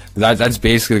incredible. But that's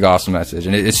basically the gospel message.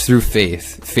 And it's through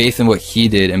faith in what he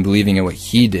did and believing in what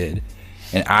he did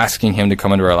and asking him to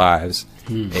come into our lives.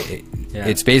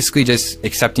 It's basically just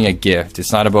accepting a gift.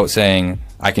 It's not about saying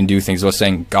I can do things. It's about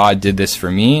saying God did this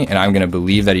for me, and I'm going to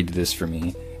believe that he did this for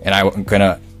me, and I'm going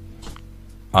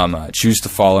to choose to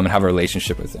follow him and have a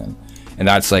relationship with him. And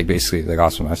that's like basically the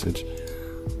gospel message.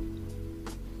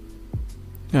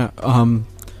 Yeah.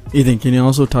 Ethan, can you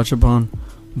also touch upon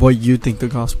what you think the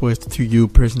gospel is to you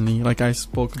personally? Like I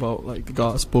spoke about, like the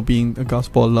gospel being a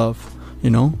gospel of love, you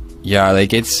know? Yeah,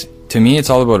 like to me, it's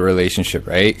all about a relationship,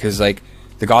 right? Because like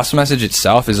the gospel message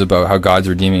itself is about how God's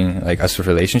redeeming like us with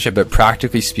relationship, but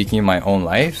practically speaking in my own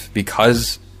life,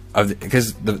 because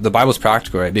the Bible's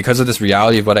practical, right? Because of this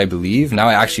reality of what I believe, now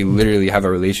I actually literally have a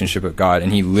relationship with God,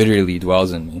 and he literally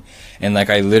dwells in me. And like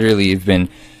I literally have been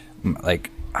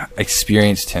like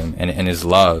experienced him and his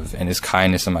love and his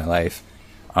kindness in my life.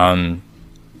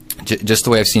 Just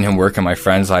the way I've seen him work in my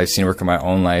friends' lives, seen him work in my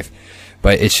own life.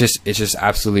 But it's just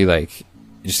absolutely like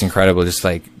just incredible, just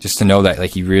to know that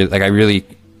like I really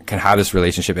can have this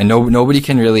relationship, and nobody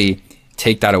can really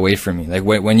take that away from me. Like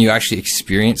when you actually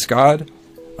experience God,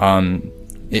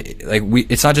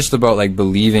 it's not just about like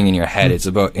believing in your head, it's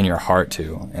about in your heart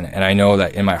too. And I know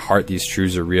that in my heart these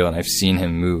truths are real, and I've seen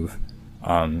him move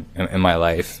in my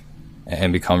life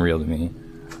and become real to me.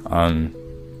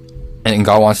 And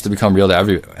God wants to become real to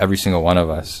every single one of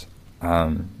us.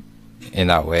 In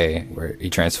that way where he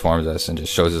transforms us and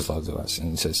just shows his love to us.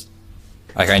 And it's just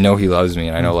like, I know he loves me,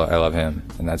 and I know I love him,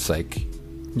 and that's like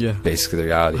basically the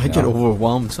reality. I get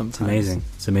overwhelmed sometimes.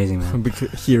 It's amazing, man.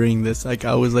 Hearing this, like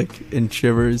I was like in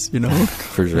shivers, you know.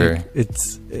 For sure. Like,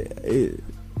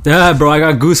 yeah, bro, I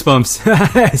got goosebumps.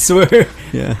 I swear.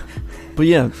 Yeah, but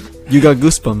yeah, you got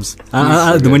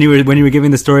goosebumps. When you were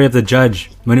giving the story of the judge,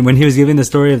 when he was giving the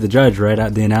story of the judge, right,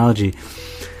 at the analogy.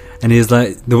 And he's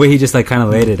like, the way he just like kind of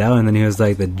laid it out, and then he was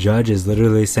like, the judge is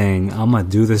literally saying, I'm gonna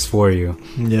do this for you.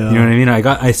 Yeah. You know what I mean?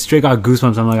 I straight got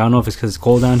goosebumps. I'm like, I don't know if it's because it's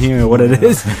cold down here or what it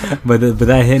is, but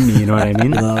that hit me. You know what I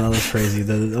mean? No, that was crazy.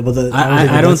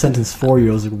 I don't sentence for you.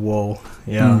 I was like, whoa.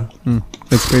 Yeah.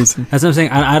 That's crazy. That's what I'm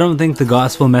saying. I don't think the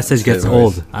gospel message gets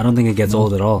old. I don't think it gets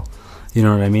old at all. You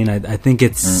know what I mean? I think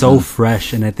it's so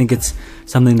fresh, and I think it's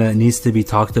something that needs to be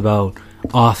talked about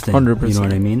often. 100%. You know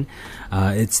what I mean?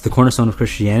 It's the cornerstone of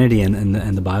Christianity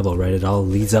and the Bible, right? It all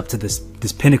leads up to this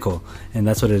pinnacle, and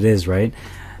that's what it is, right?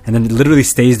 And then it literally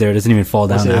stays there. It doesn't even fall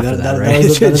down after that, right?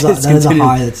 That is a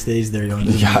high that stays there.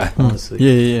 Yeah.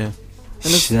 Honestly. Yeah.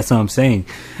 That's what I'm saying.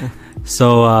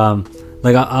 So,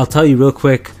 like, I'll tell you real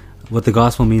quick what the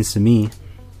gospel means to me.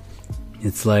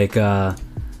 It's like,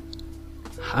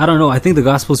 I don't know. I think the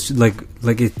gospel's like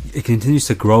it continues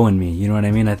to grow in me. You know what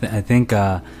I mean? I think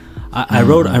I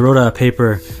wrote a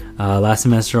paper last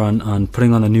semester on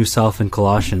putting on the new self in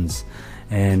Colossians,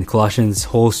 and Colossians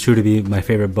holds true to be my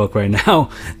favorite book right now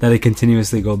that I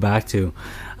continuously go back to.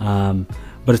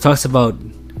 but it talks about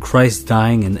Christ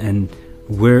dying, and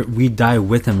we die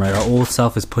with him, right? Our old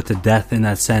self is put to death in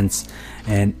that sense.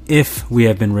 And if we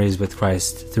have been raised with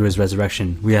Christ through his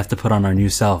resurrection, we have to put on our new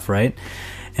self, right?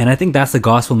 And I think that's the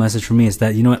gospel message for me, is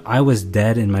that, you know what, I was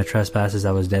dead in my trespasses,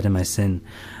 I was dead in my sin.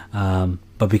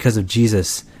 But because of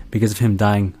Jesus, because of him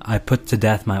dying, I put to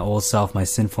death my old self, my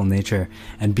sinful nature.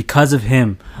 And because of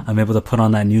him, I'm able to put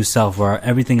on that new self where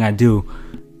everything I do,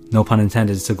 no pun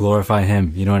intended, is to glorify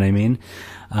him. You know what I mean?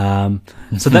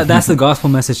 So that's the gospel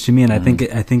message to me. And I think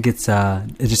it's,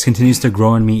 it just continues to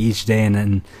grow in me each day.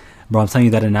 And bro, I'm telling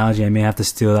you, that analogy, I may have to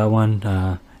steal that one.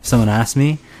 If someone asks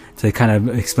me to kind of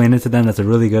explain it to them, that's a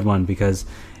really good one, because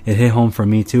it hit home for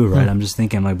me too, right? I'm just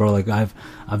thinking, like, bro, like I've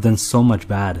done so much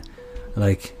bad.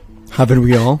 Like, haven't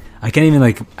we all? I can't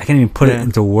even put it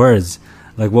into words,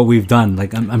 like what we've done.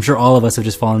 Like I'm sure all of us have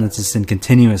just fallen into sin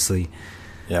continuously.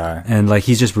 Yeah. And like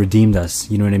he's just redeemed us.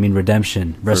 You know what I mean?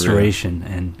 Redemption,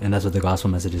 restoration, and that's what the gospel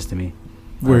message is to me.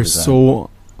 We're 100%. so.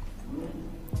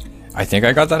 I think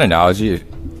I got that analogy.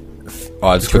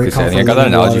 Oh, it's quickly say. I think I got that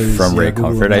analogy from Ray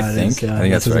Comfort. I think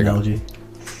that's what I got.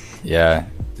 Yeah,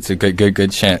 it's a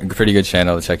good channel, pretty good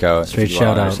channel to check out. Straight if you shout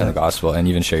want to out. understand the gospel and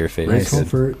even share your faith. Ray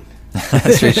Comfort.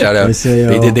 Straight shout out.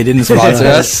 They didn't sponsor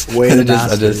us.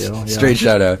 Straight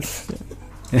shout out.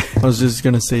 I was just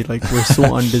gonna say, like, we're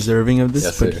so undeserving of this,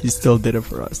 Yes, but sir. he still did it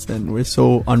for us, and we're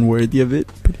so unworthy of it,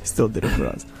 but he still did it for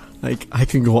us. Like, I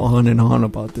can go on and on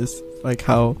about this, like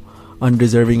how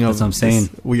undeserving That's of what I'm saying.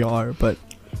 this we are, but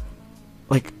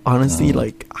like honestly,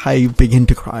 like I begin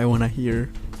to cry when I hear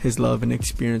his love and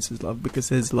experience his love, because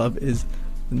his love is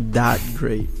that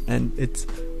great, and it's,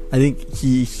 I think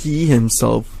he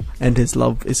himself and his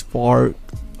love is far,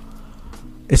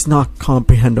 it's not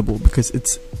comprehensible, because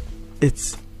it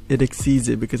exceeds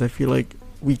it, because I feel like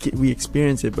we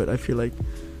experience it, but I feel like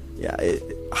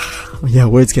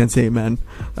words can't say it, man.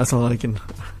 That's all I can.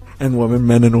 And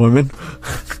men and women.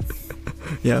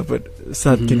 Yeah, but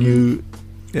Seth, can you?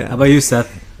 Yeah. How about you,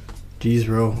 Seth? Jeez,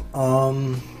 bro.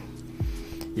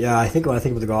 Yeah, I think when I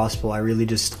think about the gospel, I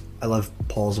love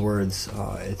Paul's words.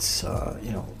 It's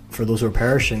for those who are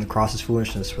perishing, the cross is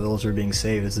foolishness. For those who are being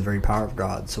saved, it's the very power of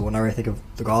God. So whenever I think of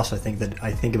the gospel, I think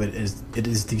of it as it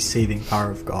is the saving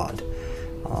power of God.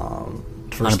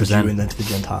 First the 100%. Jew and then to the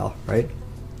Gentile, right?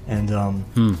 And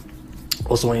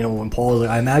also, when Paul is like,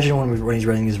 I imagine when he's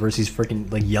writing these verses, he's freaking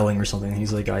like yelling or something.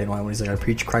 He's like, when he's like, I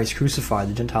preach Christ crucified.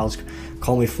 The Gentiles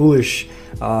call me foolish,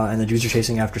 and the Jews are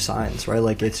chasing after signs, right?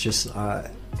 Like, it's just, I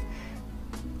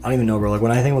don't even know, bro. Like,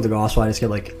 when I think about the gospel, I just get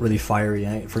like really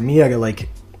fiery. For me, I feel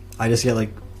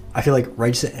like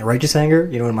righteous anger,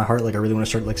 in my heart. Like, I really want to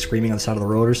start like screaming on the side of the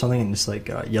road or something, and just like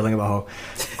yelling about how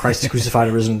Christ is crucified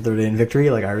and risen the third day in victory.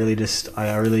 Like, I really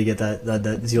get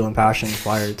that zeal and passion and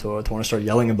fire to want to start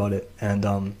yelling about it, and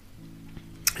I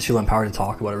just feel empowered to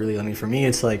talk about it. Really, I mean, for me,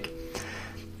 it's like,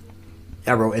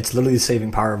 yeah, bro, it's literally the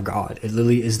saving power of God. It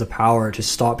literally is the power to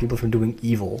stop people from doing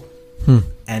evil.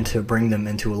 And to bring them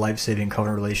into a life-saving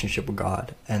covenant relationship with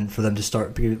God, and for them to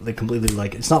start like completely,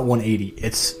 like, it's not 180.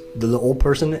 It's the old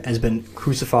person has been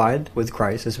crucified with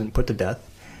Christ, has been put to death,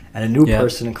 and a new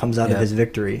person comes out of his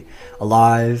victory,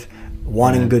 alive,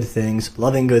 wanting good things,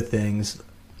 loving good things,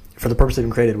 for the purpose they've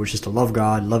been created, which is to love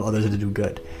God, love others, and to do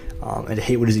good, and to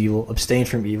hate what is evil, abstain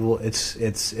from evil. It's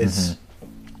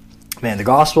man, the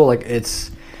gospel, like, it's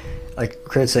like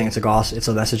Craig's saying, it's a gospel, it's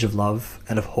a message of love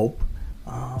and of hope.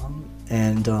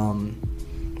 And of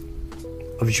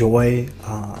joy,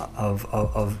 of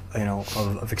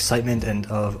excitement, and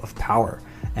of power,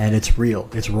 and it's real,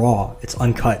 it's raw, it's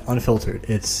uncut, unfiltered.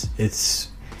 It's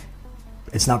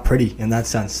not pretty in that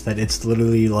sense. That it's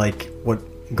literally like what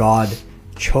God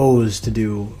chose to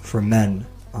do for men,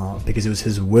 because it was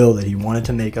His will that He wanted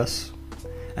to make us,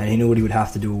 and He knew what He would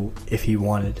have to do if He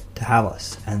wanted to have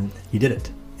us, and He did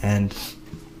it. And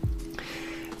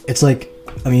it's like,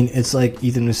 it's like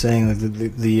Ethan was saying, like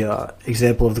the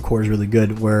example of the core is really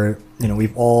good, where,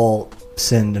 we've all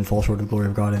sinned and fall short of the glory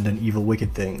of God and done evil,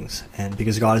 wicked things. And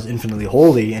because God is infinitely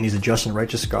holy and He's a just and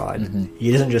righteous God,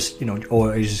 He doesn't just, He's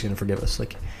just going to forgive us.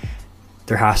 Like,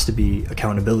 there has to be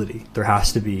accountability. There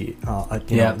has to be,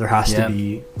 there has to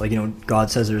be, like,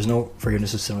 God says there's no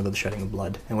forgiveness of sin without the shedding of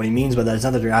blood. And what He means by that is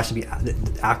not that there has to be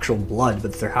actual blood,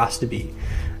 but there has to be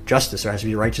justice, there has to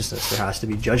be righteousness, there has to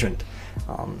be judgment.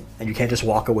 And you can't just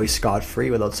walk away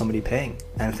scot-free without somebody paying.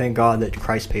 And thank God that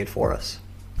Christ paid for us.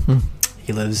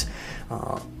 He lives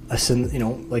a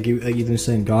sin, like Ethan was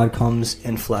saying, God comes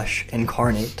in flesh,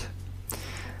 incarnate,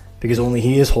 because only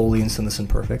He is holy and sinless and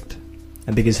perfect.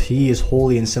 And because He is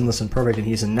holy and sinless and perfect, and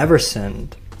He has never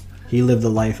sinned, He lived a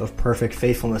life of perfect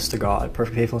faithfulness to God,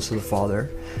 perfect faithfulness to the Father,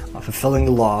 fulfilling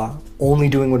the law, only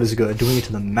doing what is good, doing it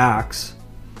to the max,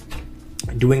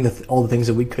 doing all the things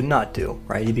that we could not do,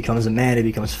 right? He becomes a man, he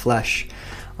becomes flesh,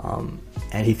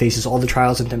 and he faces all the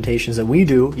trials and temptations that we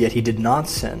do, yet he did not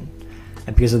sin.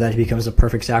 And because of that, he becomes a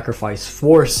perfect sacrifice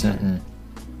for sin.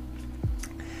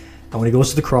 And when he goes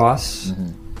to the cross,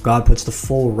 God puts the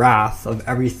full wrath of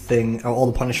everything, or all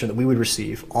the punishment that we would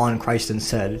receive, on Christ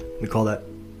instead. We call that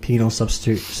penal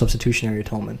substitutionary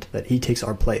atonement, that he takes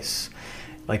our place.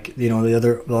 Like, you know, the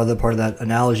other part of that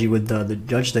analogy with the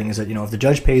judge thing is that, you know, if the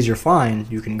judge pays your fine,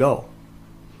 you can go,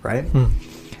 right?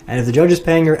 And if the judge is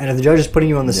paying and if the judge is putting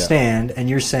you on the stand, and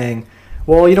you're saying,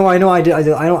 well, you know,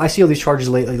 I see all these charges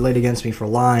laid against me for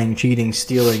lying, cheating,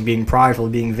 stealing, being prideful,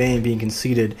 being vain, being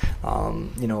conceited,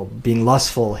 you know, being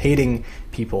lustful, hating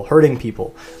people, hurting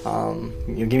people. You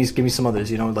know, give me some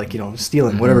others, you know, like, you know,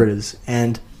 stealing, whatever it is,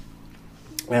 and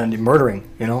murdering,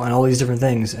 you know, and all these different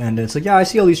things. And it's like, yeah, I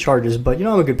see all these charges, but, you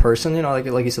know, I'm a good person, you know,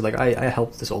 like you said, like I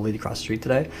helped this old lady cross the street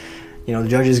today. You know, the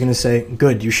judge is going to say,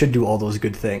 good, you should do all those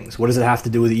good things. What does it have to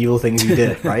do with the evil things you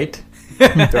did, right?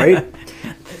 Right?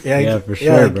 Yeah, for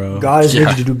sure, like, bro. God has made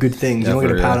you to do good things. Yeah, you don't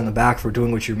get a pat on the back for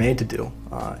doing what you're made to do.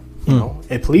 You know,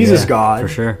 it pleases God, for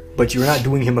sure. but you're not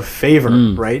doing him a favor,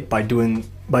 right? By doing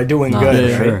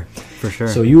good, right? For sure.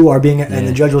 So you are being, and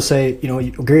the judge will say, you know,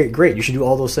 great, you should do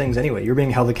all those things anyway. You're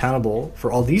being held accountable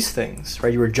for all these things,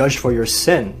 right? You were judged for your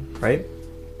sin, right?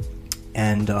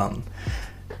 And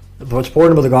what's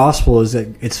important about the gospel is that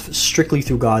it's strictly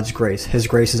through God's grace. His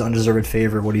grace is undeserved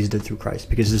favor of what He's did through Christ.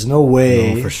 Because there's no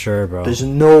way, for sure, bro. There's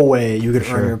no way you could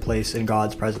earn your place in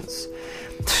God's presence.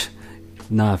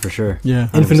 Nah, for sure. Yeah.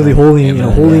 Infinitely holy. You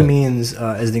know, holy Yeah. means,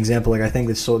 as an example, like I think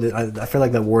that's I feel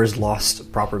like that word's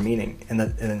lost proper meaning, and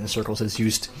that in the circles it's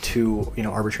used too, you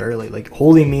know, arbitrarily. Like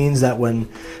holy means that when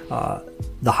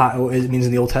it means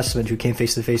in the Old Testament, you came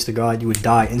face to face to God, you would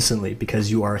die instantly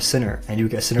because you are a sinner, and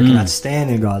a sinner cannot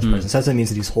stand in God's presence. That's what it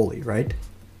means that He's holy, right?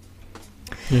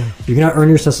 Yeah. You cannot earn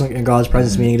yourself in God's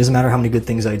presence, meaning it doesn't matter how many good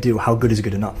things I do. How good is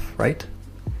good enough, right?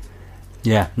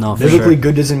 Yeah, no, for Biblically, sure.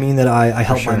 good doesn't mean that I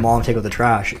help sure. my mom take out the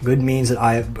trash. Good means that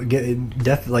I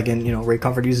get like, and you know, Ray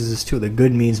Comfort uses this too. That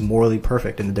good means morally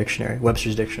perfect in the dictionary,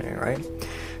 Webster's dictionary, right?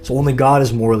 So only God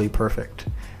is morally perfect.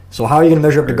 So how are you going to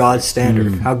measure up to God's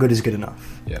standard? How good is good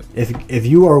enough? Yep. If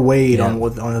you are weighed on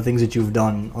the things that you've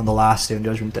done on the last day of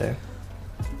Judgment Day,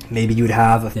 maybe you would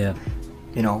have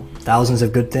you know, thousands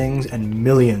of good things and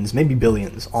millions, maybe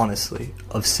billions, honestly,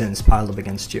 of sins piled up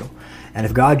against you. And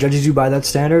if God judges you by that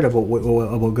standard about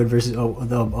good versus or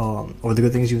the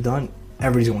good things you've done,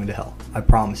 everybody's going to hell. I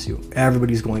promise you,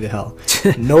 everybody's going to hell.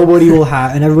 Nobody will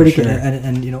have, and everybody can,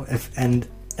 and you know, and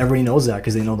everybody knows that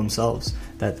because they know themselves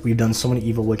that we've done so many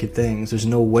evil, wicked things. There's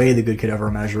no way the good could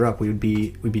ever measure up. We'd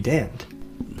be damned.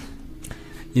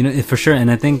 You know, for sure.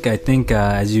 And I think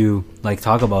as you like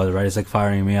talk about it, right, it's like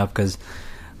firing me up because,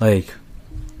 like,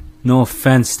 no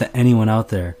offense to anyone out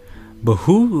there, but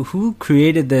who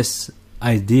created this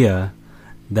idea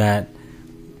that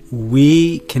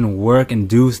we can work and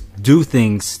do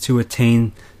things to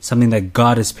attain something that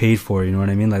God has paid for? You know what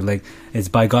I mean? Like it's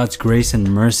by God's grace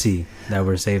and mercy that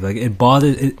we're saved. Like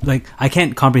like I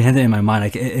can't comprehend it in my mind.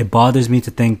 Like it bothers me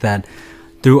to think that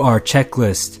through our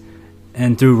checklist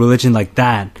and through religion like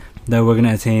that we're going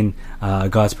to attain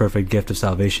God's perfect gift of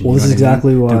salvation. Well, this is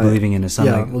exactly why. Through believing in His Son.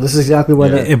 Yeah, well, this is exactly why.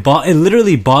 It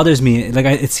literally bothers me. Like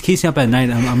it keeps me up at night.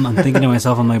 I'm thinking to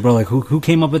myself, I'm like, bro, like who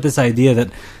came up with this idea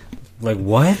that, like,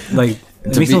 what? Like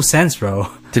it makes no sense,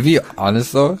 bro. To be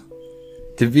honest, though,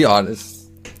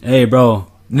 hey, bro.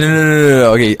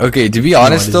 No. Okay. To be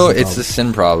honest, though, it's a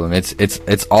sin problem.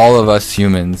 It's all of us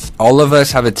humans. All of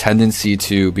us have a tendency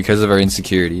to, because of our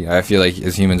insecurity. I feel like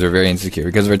as humans, we're very insecure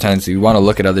because of our tendency. We want to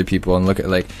look at other people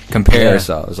and compare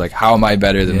ourselves. Like, how am I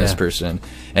better than this person?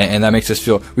 And that makes us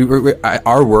feel.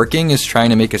 Our working is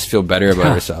trying to make us feel better about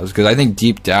ourselves. Because I think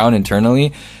deep down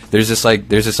internally, there's this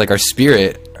our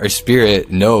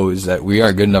spirit knows that we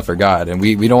aren't good enough for God, and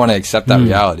we don't want to accept that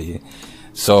reality.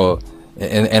 So.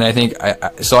 And I think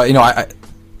you know, I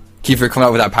Kiefer coming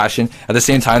out with that passion. At the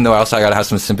same time, though, I gotta have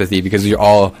some sympathy because you're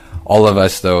all of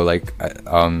us, though, like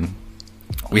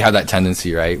we have that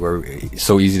tendency, right, where it's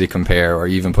so easy to compare or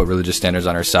even put religious standards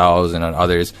on ourselves and on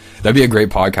others. That'd be a great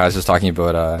podcast, just talking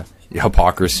about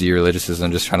hypocrisy,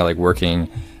 religiousism, just trying to working,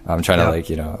 trying to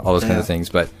you know, all those kind of things,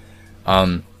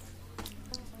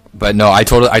 But no, I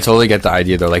totally get the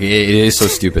idea, though. Like, it is so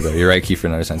stupid, though. You're right, Kiefer,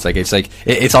 in another sense. Like,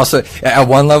 it's also, at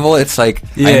one level, it's like,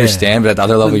 I understand, but at the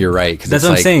other level, you're right. That's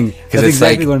what I'm saying. That's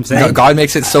exactly what I'm saying. God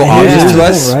makes it so obvious to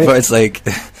us, right? But it's like,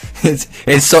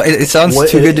 It sounds Well,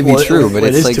 too good to be true, but it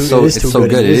it's is like too- so it is it's too so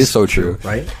good. good. It It is is so true.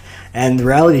 right? And the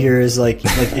reality here is like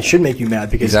it should make you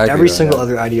mad because Exactly every right, single yeah.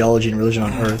 other ideology and religion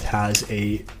on earth has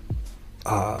a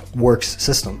works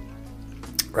system,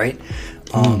 right?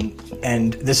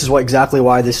 And this is exactly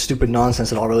why this stupid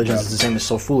nonsense that all religions is the same is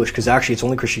so foolish, because actually it's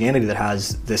only Christianity that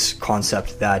has this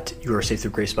concept that you are saved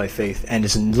through grace by faith, and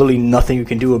there's literally nothing you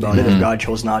can do about it. If God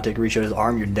chose not to reach out his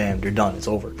arm, you're damned, you're done, it's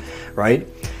over, right?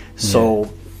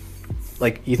 So,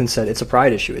 like Ethan said, it's a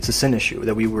pride issue, it's a sin issue,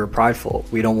 that we're prideful.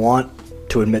 We don't want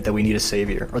to admit that we need a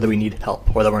savior, or that we need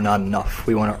help, or that we're not enough.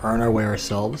 We want to earn our way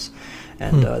ourselves.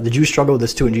 And the Jews struggled with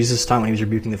this too in Jesus' time when he was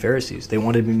rebuking the Pharisees. They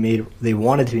wanted to be made. They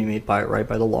wanted to be made right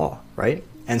by the law, right?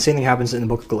 And same thing happens in the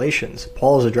book of Galatians.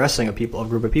 Paul is addressing a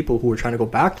group of people who are trying to go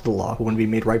back to the law, who want to be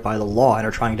made right by the law, and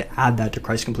are trying to add that to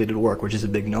Christ's completed work, which is a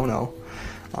big no-no.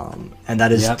 And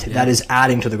that is that is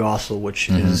adding to the gospel, which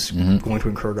is going to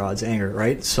incur God's anger,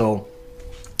 right? So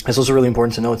it's also really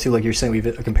important to know too, like you're saying, we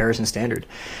have a comparison standard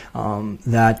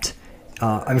that.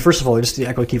 I mean, first of all, just to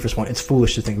echo Kiefer's point, it's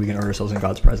foolish to think we can earn ourselves in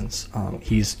God's presence.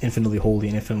 He's infinitely holy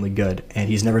and infinitely good, and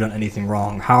he's never done anything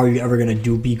wrong. How are you ever going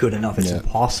to be good enough? It's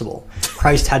impossible.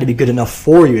 Christ had to be good enough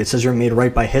for you. It says you're made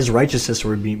right by his righteousness,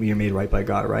 or you're made right by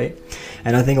God, right?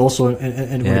 And I think also,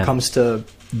 and when it comes to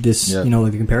this,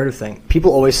 like the comparative thing,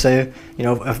 people always say,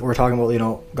 if we're talking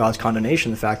about, God's condemnation,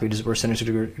 the fact that we're sinners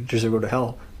who deserve to go to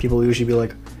hell, people usually be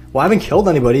like, well, I haven't killed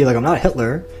anybody. Like, I'm not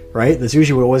Hitler, right? That's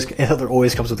usually what Hitler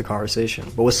always comes with the conversation.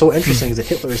 But what's so interesting is that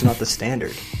Hitler is not the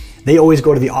standard. They always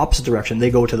go to the opposite direction. They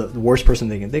go to the worst person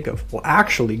they can think of. Well,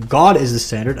 actually, God is the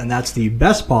standard, and that's the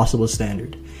best possible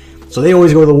standard. So they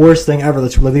always go to the worst thing ever.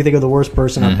 Let me think of the worst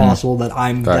person possible that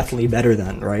I'm definitely better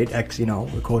than, right?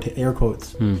 Quote, air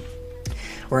quotes.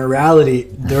 Where in reality,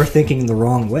 they're thinking the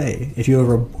wrong way. If you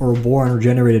are a born,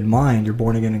 regenerated mind, you're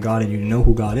born again in God, and you know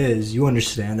who God is, you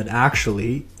understand that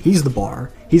actually He's the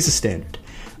bar, He's the standard,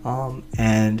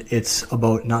 and it's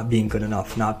about not being good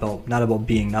enough, not about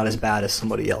being not as bad as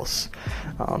somebody else.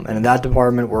 And in that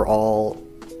department, we're all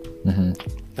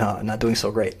not doing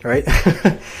so great, right?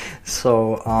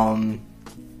 So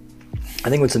I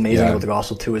think what's amazing about the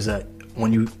gospel too is that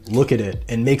when you look at it,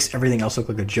 it makes everything else look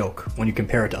like a joke when you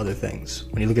compare it to other things.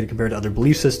 When you look at it compared to other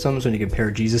belief systems, when you compare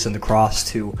Jesus and the cross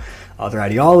to other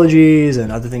ideologies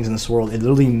and other things in this world, it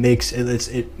literally makes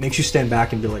it makes you stand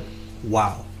back and be like,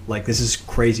 wow, like this is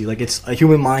crazy. Like it's a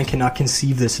human mind cannot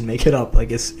conceive this and make it up.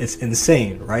 Like it's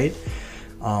insane, right?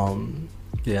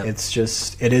 It's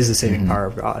just, it is the saving power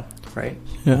of God, right?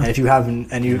 Yeah. And if you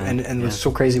haven't, and what's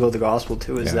so crazy about the gospel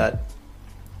too is that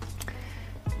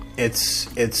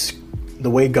it's the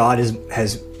way God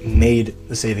has made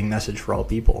the saving message for all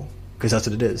people, because that's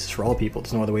what it is. It's for all people.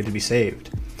 There's no other way to be saved.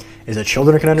 Is that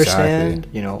children can understand,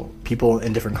 people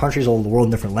in different countries all over the world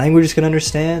in different languages can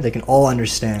understand. They can all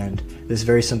understand this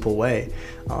very simple way.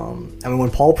 I mean,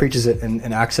 when Paul preaches it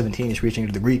in Acts 17, he's preaching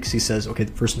to the Greeks. He says, okay,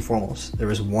 first and foremost,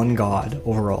 there is one God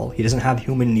overall. He doesn't have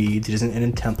human needs. He doesn't in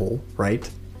a temple, right,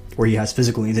 where he has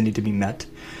physical needs that need to be met.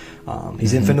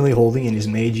 He's infinitely holy, and he's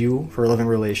made you for a loving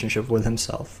relationship with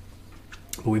himself.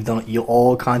 But we've done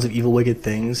all kinds of evil, wicked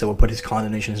things that will put his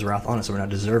condemnation, his wrath on us, so we're not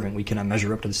deserving. We cannot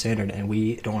measure up to the standard, and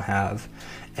we don't have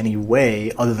any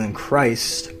way other than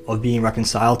Christ of being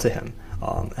reconciled to him,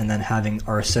 and then having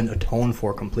our sin atoned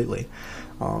for completely.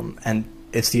 And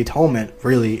it's the atonement,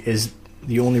 really, is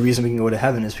the only reason we can go to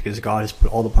heaven, is because God has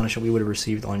put all the punishment we would have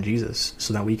received on Jesus,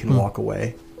 so that we can walk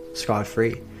away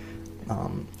scot-free.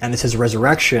 And it's his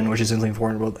resurrection, which is really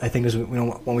important. Well, I think is,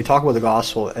 when we talk about the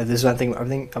gospel, and this is I've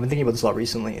been thinking about this a lot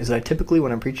recently, is that I typically,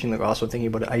 when I'm preaching the gospel, thinking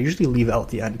about it, I usually leave out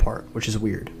the end part, which is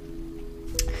weird.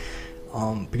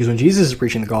 Because when Jesus is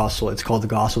preaching the gospel, it's called the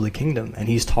gospel of the kingdom, and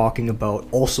he's talking about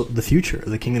also the future,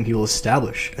 the kingdom he will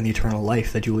establish, and the eternal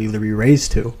life that you will either be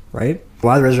raised to, right?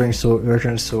 Why the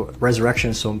resurrection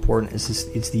is so important is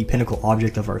it's the pinnacle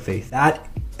object of our faith. That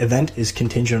event is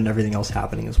contingent on everything else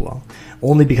happening as well.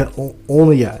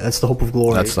 That's the hope of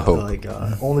glory. That's the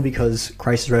hope. Only because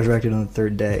Christ is resurrected on the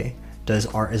third day is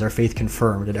our faith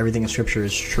confirmed that everything in Scripture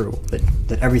is true,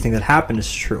 that everything that happened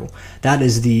is true. That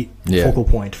is the focal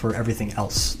point for everything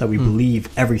else, that we believe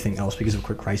everything else because of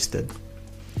what Christ did.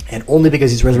 And only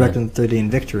because he's resurrected on the third day in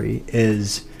victory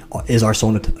is our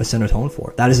sin atoned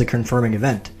for. That is a confirming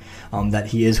event, that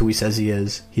he is who he says he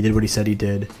is, he did what he said he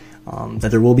did, that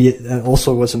there will be,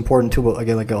 also what's important too,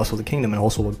 again, like also the kingdom, and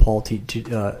also what Paul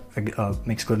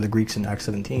makes clear to the Greeks in Acts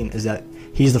 17, is that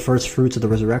he's the first fruits of the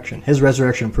resurrection. His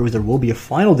resurrection proves there will be a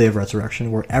final day of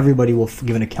resurrection where everybody will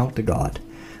give an account to God.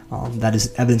 That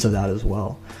is evidence of that as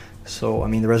well. So, I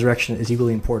mean, the resurrection is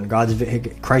equally important.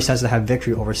 Christ has to have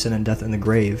victory over sin and death and the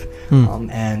grave,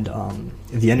 and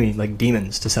the enemy, like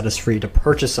demons, to set us free, to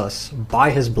purchase us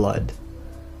by His blood.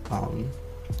 I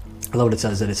love what it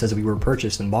says, that it says that we were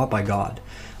purchased and bought by God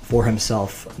for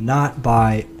Himself, not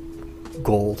by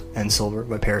gold and silver,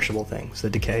 by perishable things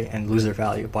that decay and lose their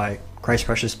value. By Christ's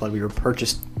precious blood, we were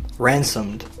purchased,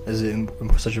 ransomed, is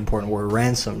such an important word,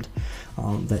 ransomed.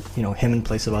 That, you know, Him in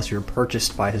place of us, we were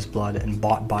purchased by His blood and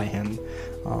bought by Him,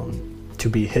 to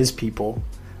be His people,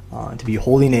 to be a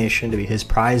holy nation, to be His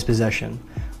prized possession,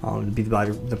 to be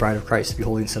the bride of Christ, to be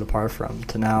holy and set apart from,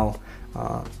 to now,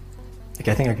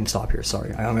 okay, I think I can stop here.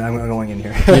 Sorry, I'm going in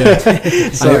here. Yeah.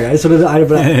 Sorry, I just wanted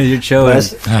to. You're chilling. I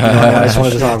just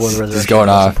wanted to talk about the resurrection. Just going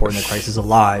off. It's important that Christ is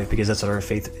alive, because that's what our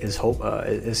faith is. Hope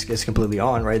is completely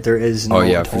on. Right, there is no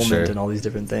atonement and all these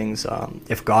different things.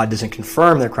 If God doesn't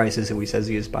confirm that Christ is who He says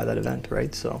He is by that event,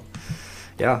 right? So,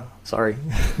 yeah. Sorry.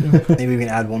 Maybe we can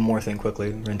add one more thing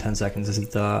quickly. We're in 10 seconds. Is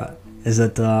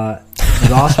that the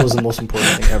gospel is the most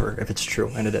important thing ever, if it's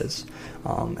true, and it is,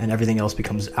 and everything else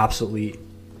becomes absolutely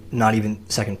not even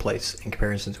second place in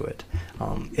comparison to it.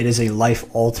 It is a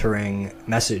life-altering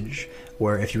message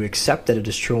where if you accept that it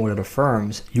is true and what it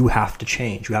affirms, you have to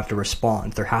change. You have to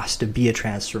respond. There has to be a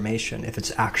transformation if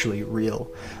it's actually real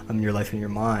in your life and your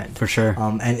mind. For sure.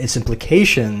 And its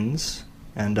implications,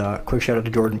 and quick shout out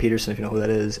to Jordan Peterson if you know who that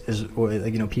is or,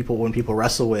 like, you know, when people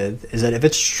wrestle with, is that if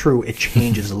it's true, it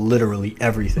changes literally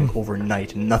everything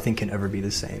overnight. Nothing can ever be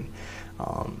the same.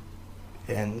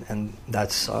 And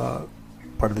that's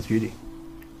part of its beauty.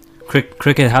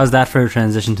 Cricket, how's that for a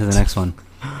transition to the next one?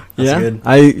 That's good.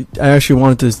 I actually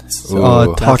wanted to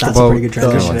talk that's about a pretty good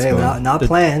transition today. Not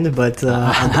planned, but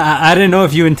I didn't know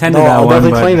if you intended that I'll one.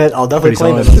 Definitely claim it. I'll definitely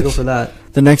claim it. Let's go for that.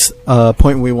 The next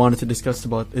point we wanted to discuss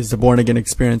about is the born again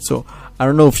experience. So I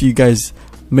don't know if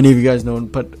many of you guys know,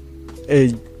 but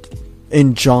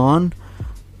in John,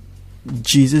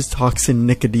 Jesus talks to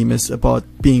Nicodemus about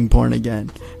being born again,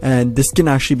 and this can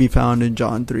actually be found in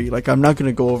John 3. Like, I'm not going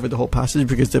to go over the whole passage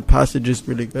because the passage is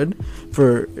really good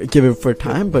for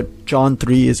time, but John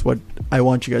 3 is what I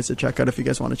want you guys to check out if you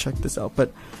guys want to check this out.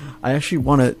 But I actually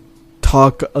want to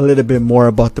talk a little bit more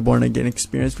about the born again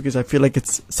experience because I feel like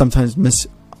it's sometimes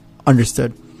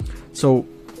misunderstood. So,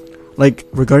 like,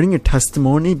 regarding your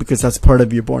testimony, because that's part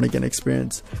of your born again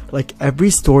experience, like, every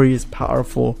story is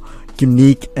powerful,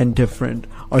 unique, and different.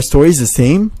 Our story is the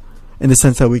same in the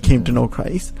sense that we came to know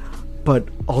Christ, but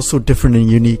also different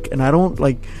and unique. And I don't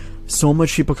like, so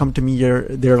much people come to me here,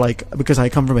 they're like, because I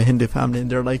come from a Hindu family, and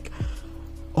they're like,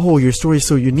 oh, your story is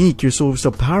so unique, you're so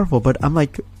powerful. But I'm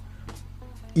like,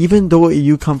 even though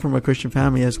you come from a Christian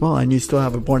family as well and you still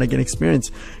have a born again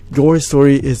experience, your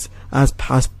story is as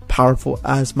powerful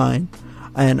as mine.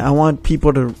 And I want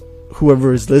people to,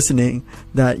 whoever is listening,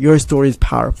 that your story is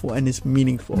powerful and is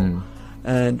meaningful.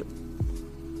 And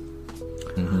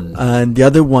the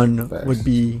other one would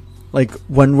be, like,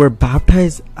 when we're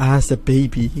baptized as a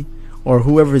baby, or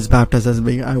whoever is baptized as a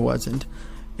baby, I wasn't,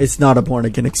 it's not a born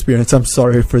again experience. I'm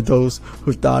sorry for those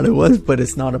who thought it was, but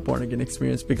it's not a born again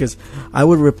experience, because I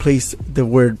would replace the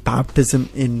word baptism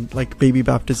in, like, baby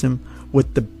baptism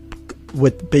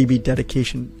with baby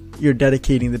dedication. You're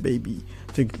dedicating the baby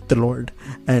to the Lord.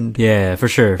 And yeah, for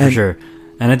sure.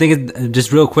 And I think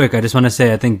just real quick, I just want to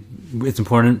say, I think it's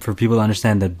important for people to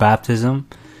understand that baptism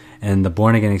and the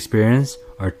born again experience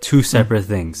are two separate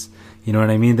things. You know what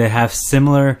I mean? They have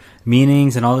similar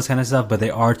meanings and all this kind of stuff, but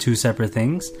they are two separate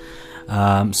things.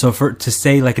 So to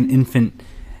say like an infant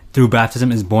through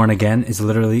baptism is born again is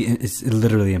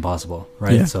literally impossible,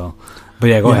 right? Yeah. So, but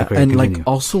yeah, go ahead. Craig, and continue. like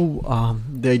also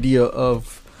the idea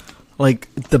of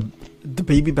like the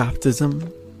baby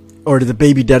baptism, or the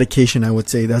baby dedication, I would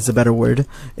say that's a better word,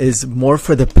 is more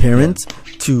for the parents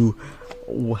to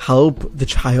help the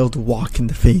child walk in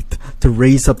the faith, to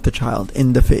raise up the child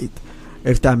in the faith.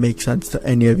 If that makes sense to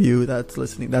any of you that's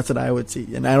listening, that's what I would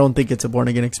see. And I don't think it's a born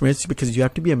again experience, because you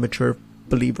have to be a mature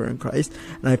believer in Christ.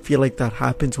 And I feel like that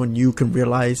happens when you can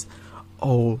realize,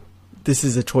 oh, this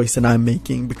is a choice that I'm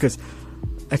making. Because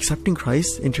accepting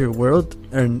Christ into your world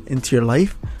and into your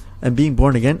life and being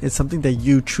born again is something that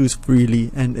you choose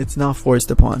freely, and it's not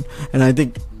forced upon. And I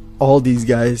think all these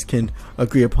guys can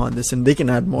agree upon this, and they can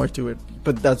add more to it.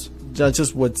 But that's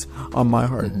just what's on my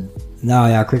heart. No,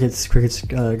 yeah, Cricket's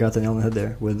got the nail on the head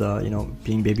there with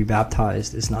being baby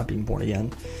baptized is not being born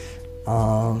again.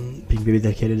 Being baby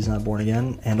dedicated is not born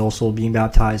again, and also being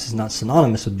baptized is not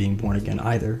synonymous with being born again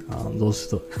either.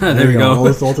 There we go.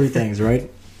 All three things,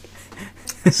 right?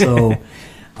 So,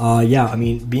 yeah, I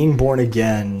mean, being born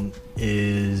again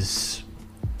is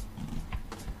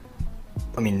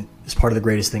I mean, is part of the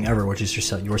greatest thing ever, which is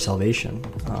your salvation.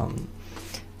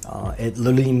 It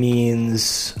literally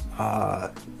means,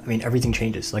 I mean, everything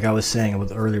changes. Like I was saying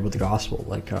earlier with the gospel,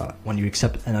 like when you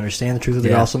accept and understand the truth of the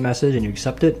gospel message and you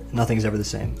accept it, nothing's ever the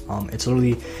same. It's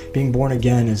literally being born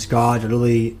again is God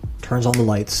literally turns on the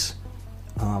lights,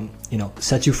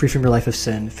 sets you free from your life of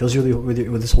sin, fills you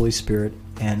with His Holy Spirit,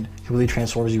 and He really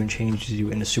transforms you and changes you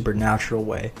in a supernatural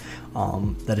way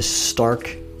that is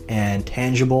stark and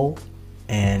tangible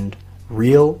and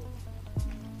real.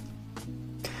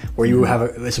 Where you have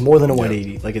it's more than a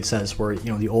 180, like it says, where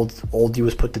the old you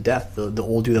was put to death. The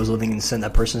old you that was living in sin,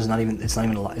 that person is not even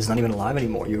alive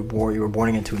anymore. You were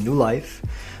born into a new life,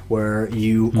 where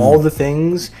all the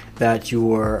things that you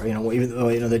were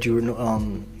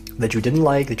that you didn't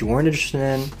like, that you weren't interested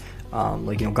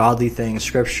in, godly things,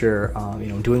 scripture,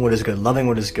 doing what is good, loving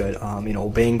what is good,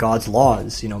 obeying God's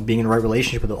laws, being in the right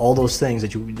relationship with all those things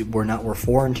that you were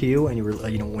foreign to you, and you were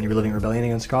when you were living in rebellion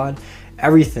against God.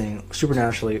 Everything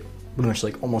supernaturally, pretty much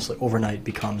almost overnight,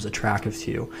 becomes attractive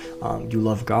to you. You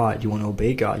love God. You want to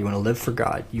obey God. You want to live for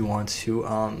God. You want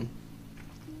to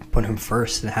put Him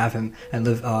first and have Him and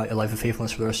live a life of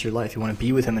faithfulness for the rest of your life. You want to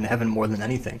be with Him in heaven more than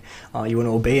anything. You want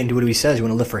to obey and do what He says. You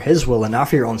want to live for His will and not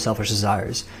for your own selfish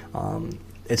desires.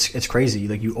 It's crazy.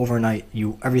 Like overnight,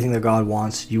 everything that God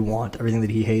wants, you want. Everything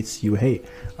that He hates, you hate.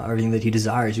 Everything that He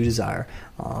desires, you desire.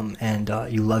 And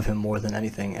you love Him more than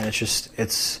anything. And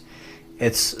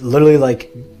it's literally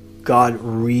like God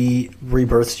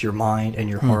rebirths your mind and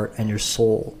your heart and your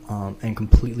soul, and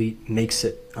completely makes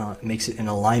it in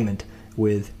alignment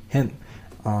with Him,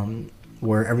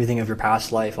 where everything of your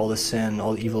past life, all the sin,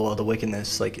 all the evil, all the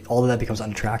wickedness, all of that becomes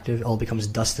unattractive. All becomes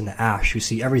dust and ash. You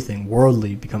see everything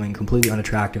worldly becoming completely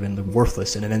unattractive and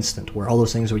worthless in an instant. Where all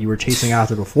those things that you were chasing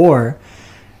after before,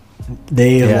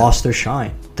 they have lost their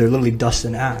shine. They're literally dust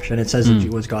and ash. And it says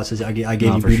that what God says, I gave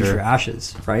you beauty for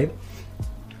ashes, right?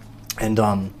 And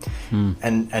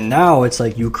and now it's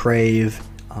like you crave,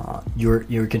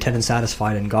 you're content and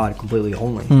satisfied in God completely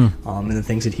only, and the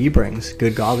things that He brings,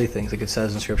 good godly things, like it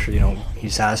says in Scripture. He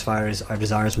satisfies our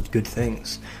desires with good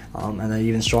things, and that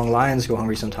even strong lions go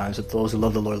hungry sometimes. But those who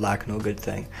love the Lord lack no good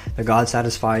thing. That God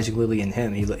satisfies you completely in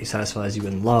Him. He satisfies you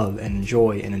in love and in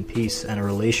joy and in peace and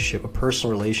a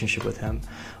personal relationship with Him,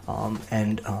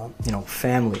 and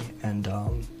family and.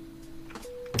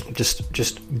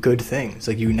 Just good things.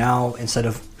 Like you now, instead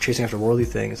of chasing after worldly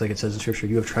things, like it says in Scripture,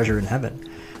 you have treasure in heaven.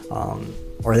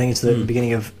 Or I think it's the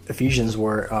beginning of Ephesians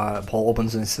where Paul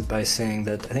opens by saying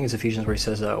that, I think it's Ephesians where he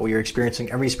says, we are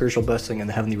experiencing every spiritual blessing in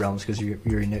the heavenly realms because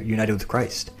you're united with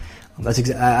Christ.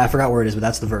 I forgot where it is, but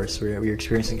that's the verse. We're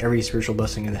experiencing every spiritual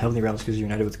blessing in the heavenly realms because you're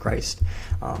united with Christ.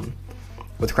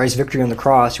 With Christ's victory on the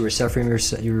cross, you were set free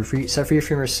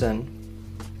from your sin.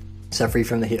 Set free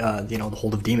from the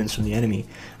hold of demons, from the enemy.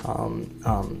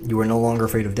 You are no longer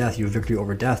afraid of death. You have victory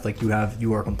over death.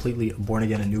 You are completely born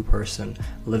again, a new person,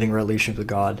 living a relationship with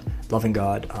God, loving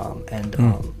God,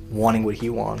 and wanting what He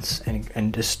wants.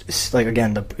 And just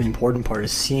again, the important part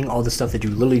is seeing all the stuff that you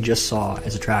literally just saw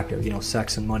as attractive.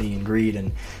 Sex and money and greed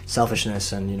and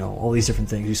selfishness and all these different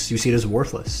things. You see it as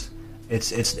worthless.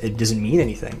 It doesn't mean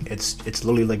anything. It's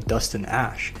literally like dust and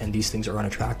ash, and these things are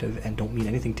unattractive and don't mean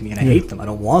anything to me, and I hate them. I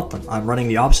don't want them. I'm running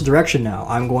the opposite direction now.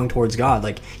 I'm going towards God.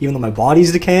 Even though my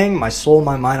body's decaying, my soul,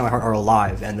 my mind, and my heart are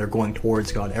alive, and they're going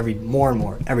towards God more and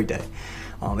more every day.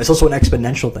 It's also an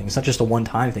exponential thing. It's not just a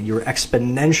one-time thing. You're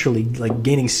exponentially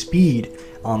gaining speed,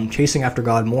 chasing after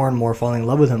God more and more, falling in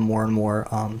love with Him more and more,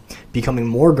 becoming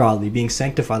more godly, being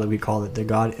sanctified, like we call it. That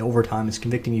God over time is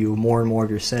convicting you more and more of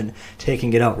your sin,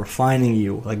 taking it out, refining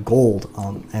you like gold,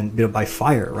 and by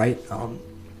fire, right?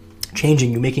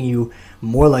 Changing you, making you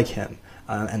more like Him.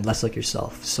 And less like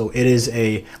yourself. So it is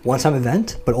a one-time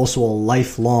event, but also a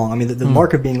lifelong. I mean, the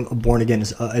mark of being born again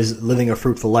is living a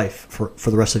fruitful life for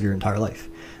the rest of your entire life.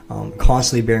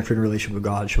 Constantly bearing fruit in a relationship with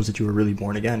God shows that you were really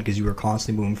born again, because you were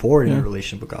constantly moving forward in a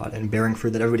relationship with God and bearing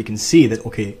fruit that everybody can see that,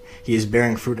 okay, he is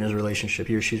bearing fruit in his relationship.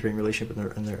 He or she is bearing relationship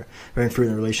and they're bearing fruit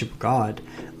in the relationship with God,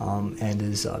 and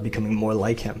is becoming more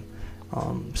like Him.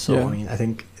 I mean, I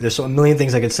think there's a million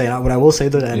things I could say. What I will say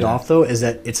to end off, though, is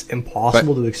that it's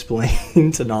impossible to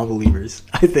explain to non-believers.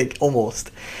 I think almost,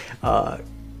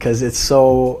 because it's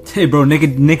so. Hey, bro,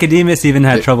 Nicodemus even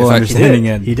had trouble understanding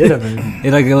it. He did. I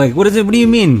mean, like, what is it? What do you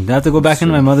mean? I have to go back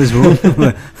into my mother's womb?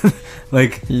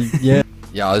 Yeah.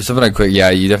 Yeah, just something quick. Yeah,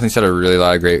 you definitely said a really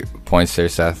lot of great points there,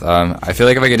 Seth. I feel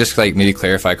like if I could just maybe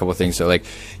clarify a couple things. So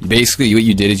basically what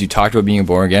you did is you talked about being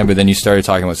born again, but then you started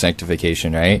talking about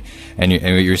sanctification, right? And what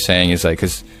you were saying is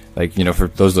because like, you know, for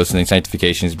those listening,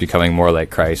 sanctification is becoming more like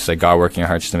Christ, like God working our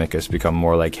hearts to make us become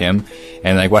more like him.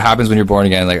 And like what happens when you're born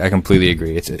again, like I completely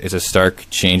agree, it's a stark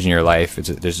change in your life.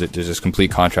 There's this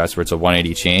complete contrast where it's a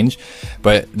 180 change.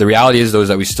 But the reality is though is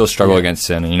that we still struggle against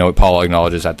sin, and you know, Paul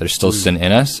acknowledges that there's still sin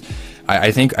in us.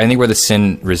 I think where the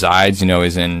sin resides, you know,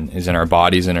 is in our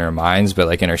bodies and our minds, but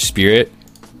like in our spirit.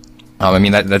 I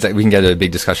mean, that's we can get a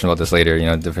big discussion about this later, you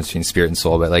know, the difference between spirit and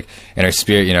soul, but like in our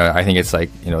spirit, you know, I think it's like,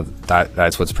 you know,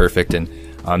 that's what's perfect, and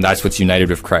that's what's united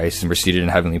with Christ, and we're seated in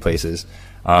heavenly places.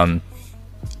 Another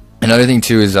thing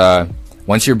too is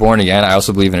once you're born again, I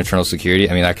also believe in eternal security.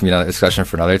 I mean, that can be another discussion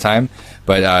for another time,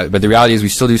 but the reality is we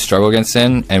still do struggle against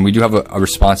sin, and we do have a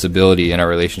responsibility in our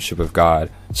relationship with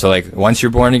God. So like once you're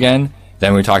born again,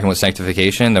 then we're talking about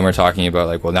sanctification. Then we're talking about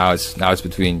like, well, now it's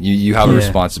between you. You have a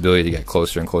responsibility to get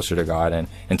closer and closer to God,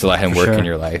 and to let Him work in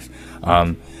your life.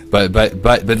 But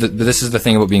this is the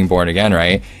thing about being born again,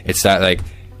 right? It's that like,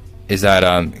 is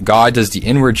that God does the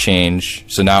inward change.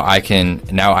 So now I can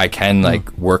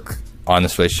like work on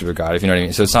this relationship with God, if you know what I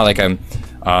mean. So it's not like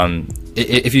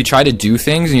if you try to do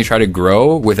things and you try to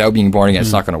grow without being born again,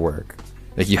 it's not going to work.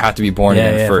 Like you have to be born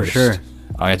again first. For sure.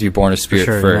 You have to be born of spirit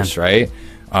first, right?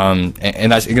 And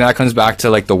that comes back to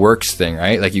like the works thing,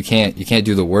 right? Like you can't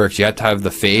do the works. You have to have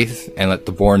the faith and let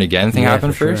the born again thing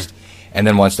happen first. Sure. And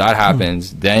then once that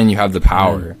happens, then you have the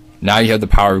power. Now you have the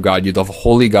power of God. You have the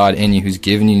holy God in you who's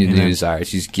given you the new desires.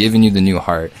 He's given you the new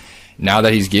heart. Now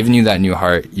that he's given you that new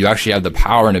heart, you actually have the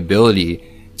power and ability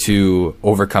to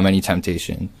overcome any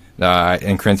temptation.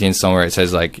 In Corinthians somewhere it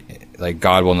says like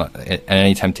God will not, in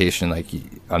any temptation, like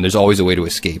there's always a way to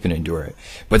escape and endure it.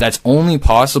 But that's only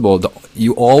possible.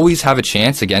 You always have a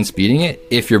chance against beating it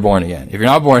if you're born again. If you're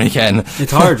not born again,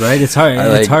 it's hard, right? It's hard.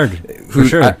 It's hard for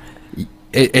sure.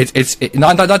 It's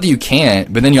not that you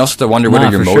can't, but then you also have to wonder what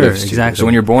are your motives too. Exactly. So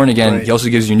when you're born again, he also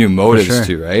gives you new motives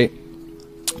too, right?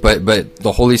 But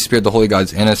the Holy Spirit, the Holy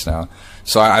God's in us now.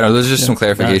 So I know there's just some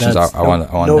clarifications I want to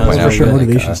point out. For sure,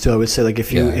 motivations too. I would say like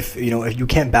if you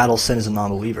can't battle sin as a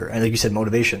non-believer, and like you said,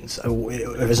 motivations.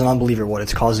 If as a non-believer, what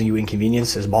it's causing you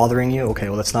inconvenience is bothering you. Okay,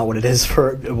 well that's not what it is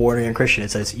for a born again Christian.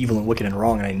 It's that it's evil and wicked and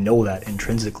wrong, and I know that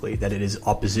intrinsically that it is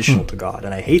oppositional to God,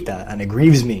 and I hate that, and it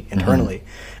grieves me internally.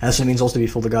 And that's what it means also to be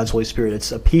filled with God's Holy Spirit.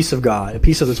 It's a piece of God, a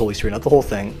piece of this Holy Spirit, not the whole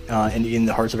thing, in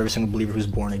the hearts of every single believer who's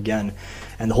born again.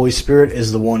 And the Holy Spirit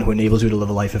is the one who enables you to live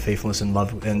a life of faithfulness and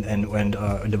love and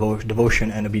devotion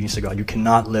and obedience to God. You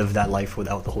cannot live that life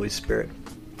without the Holy Spirit.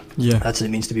 Yeah, that's what it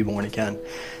means to be born again.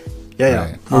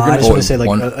 Yeah. I just want to say,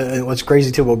 like, what's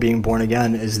crazy too about being born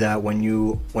again is that when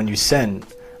you sin,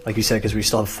 like you said, because we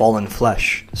still have fallen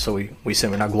flesh, so we sin.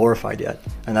 We're not glorified yet,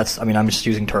 and that's. I mean, I'm just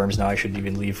using terms now. I should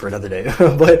even leave for another day,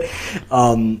 but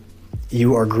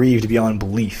you are grieved beyond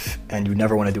belief, and you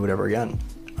never want to do it ever again.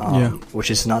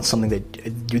 Which is not something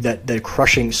that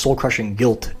crushing, soul crushing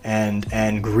guilt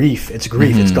and grief. It's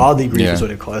grief. It's godly grief is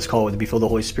what it's called. To be filled with the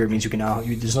Holy Spirit means you can now.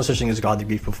 There's no such thing as godly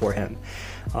grief before Him,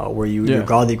 where your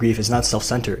godly grief is not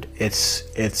self-centered.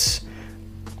 It's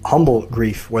humble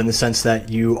grief, where in the sense that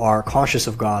you are conscious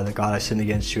of God, that God has sinned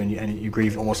against you, and you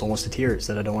grieve almost to tears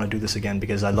that I don't want to do this again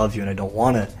because I love you and I don't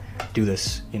want to do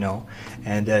this,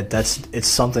 and it's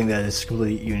something that is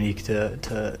completely unique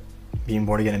to being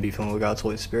born again and be filled with God's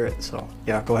Holy Spirit. So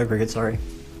yeah, go ahead, Cricket. Sorry.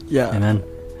 Yeah. Amen.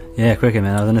 Yeah, Cricket,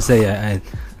 man. I was gonna say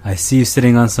I see you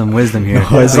sitting on some wisdom here.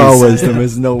 No, it's all wisdom.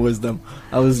 It's no wisdom.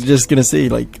 I was just gonna say,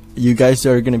 like, you guys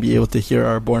are gonna be able to hear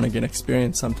our born again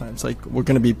experience sometimes. Like, we're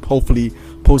gonna be hopefully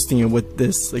posting it with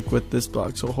this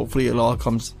blog. So hopefully it all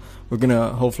comes. We're gonna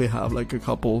hopefully have like a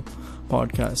couple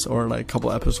podcasts or like a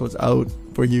couple episodes out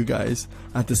for you guys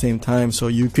at the same time, so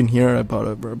you can hear about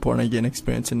our born again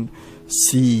experience and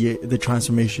see the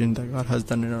transformation that God has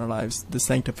done in our lives, the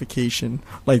sanctification,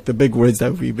 like the big words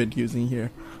that we've been using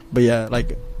here. But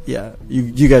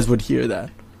you guys would hear that,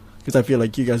 because I feel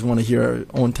like you guys want to hear our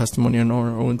own testimony and our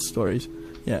own stories.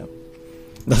 Yeah,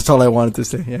 that's all I wanted to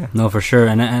say. Yeah, no, for sure.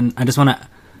 And I just want to.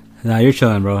 Nah, you're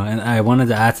chilling, bro. And I wanted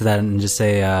to add to that and just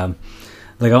say,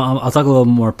 like, I'll talk a little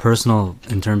more personal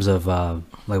in terms of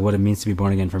like what it means to be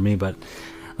born again for me. But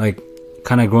like,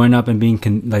 kind of growing up and being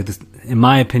like this, in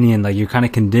my opinion, like you're kind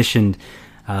of conditioned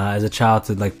as a child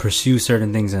to like pursue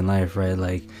certain things in life, right?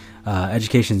 Like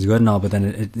education is good and all, but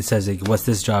then it says like, what's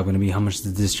this job going to be? How much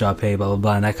does this job pay? Blah blah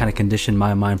blah. And that kind of conditioned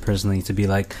my mind personally to be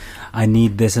like, I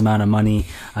need this amount of money.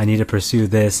 I need to pursue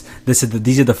this.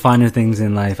 These are the finer things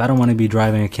in life. I don't want to be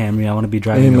driving a Camry. I want to be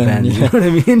driving a Benz. You know what I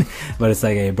mean? But it's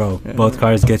like, hey, bro, both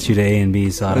cars get you to A and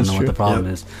B, so I don't know what the problem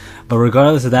is. But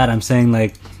regardless of that, I'm saying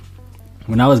like,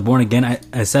 when I was born again,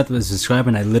 as Seth was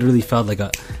describing, I literally felt like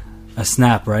a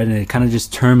snap, right? And it kind of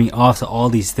just turned me off to all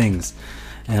these things.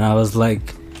 And I was like,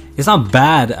 it's not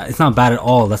bad. It's not bad at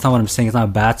all. That's not what I'm saying. It's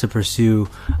not bad to pursue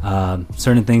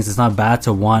certain things. It's not bad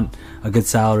to want a good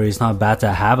salary. It's not bad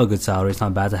to have a good salary. It's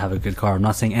not bad to have a good car. I'm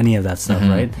not saying any of that stuff,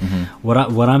 right?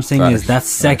 What I'm saying is that's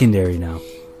secondary now.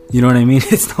 You know what I mean?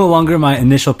 It's no longer my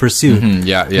initial pursuit.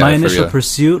 Yeah, my initial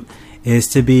pursuit is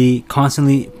to be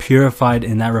constantly purified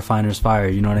in that refiner's fire.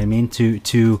 You know what I mean?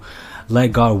 To let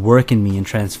God work in me and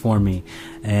transform me.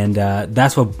 And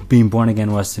that's what being born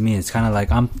again was to me. It's kind of like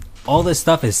all this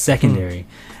stuff is secondary.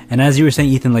 And as you were saying,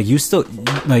 Ethan, like you're still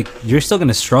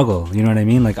gonna struggle. You know what I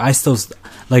mean? Like I still,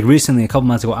 like recently, a couple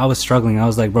months ago, I was struggling. I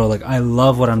was like, bro, like I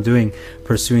love what I'm doing,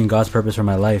 pursuing God's purpose for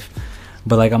my life.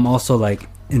 But like I'm also like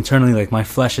internally, like my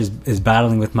flesh is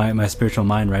battling with my spiritual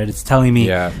mind, right? It's telling me,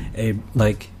 hey,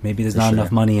 like maybe there's not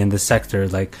enough money in this sector.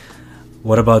 Like,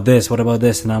 what about this? What about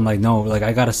this? And I'm like, no, like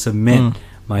I gotta submit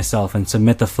myself and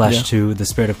submit the flesh to the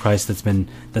Spirit of Christ that's been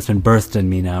birthed in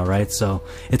me now, right? So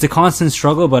it's a constant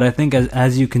struggle, but I think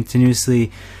as you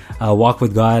continuously walk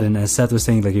with God, and as Seth was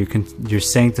saying, like you're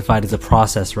sanctified as a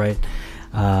process, right?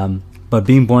 But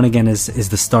being born again is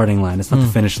the starting line. It's not the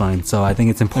finish line. So I think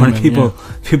it's important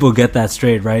people get that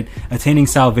straight, right? Attaining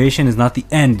salvation is not the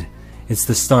end; it's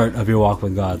the start of your walk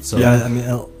with God. So yeah, I mean,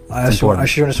 I just want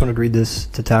to read this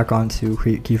to tack on to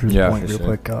Kiefer's point real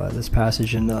quick. This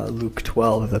passage in Luke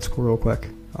 12, if that's cool, real quick.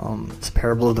 It's a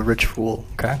parable of the rich fool.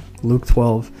 Okay, Luke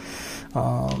 12.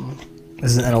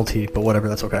 This is an NLT, but whatever,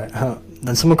 that's okay.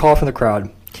 Then someone called from the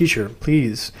crowd, "Teacher,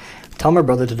 please tell my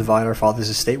brother to divide our father's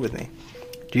estate with me."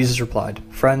 Jesus replied,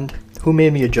 "Friend, who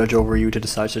made me a judge over you to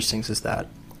decide such things as that?"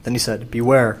 Then he said,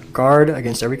 "Beware, guard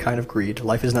against every kind of greed.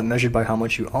 Life is not measured by how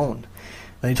much you own."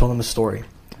 Then he told them a story.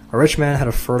 A rich man had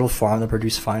a fertile farm that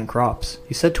produced fine crops.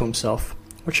 He said to himself,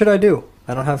 "What should I do?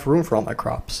 I don't have room for all my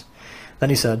crops." Then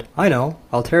he said, "I know,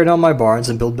 I'll tear down my barns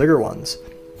and build bigger ones.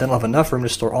 Then I'll have enough room to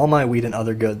store all my wheat and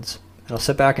other goods. And I'll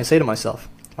sit back and say to myself,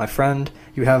 my friend,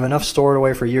 you have enough stored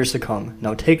away for years to come.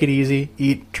 Now take it easy,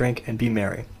 eat, drink, and be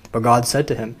merry." But God said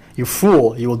to him, "You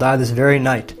fool, you will die this very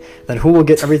night. Then who will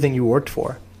get everything you worked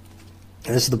for?"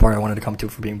 And this is the part I wanted to come to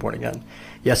for being born again.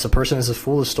 Yes, a person is a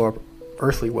fool to store up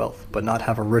earthly wealth, but not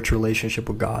have a rich relationship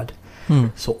with God.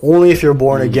 So only if you're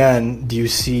born again do you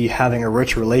see having a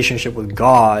rich relationship with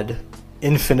God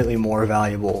infinitely more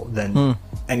valuable than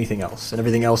anything else. And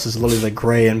everything else is literally like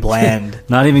gray and bland.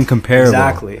 Not even comparable.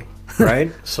 Exactly.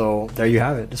 Right? So there you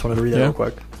have it. Just wanted to read that real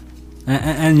quick.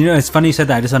 And you know, it's funny you said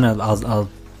that. I just want to, I'll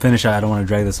finish. I don't want to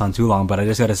drag this on too long, but I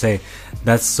just got to say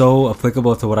that's so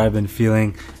applicable to what I've been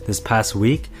feeling this past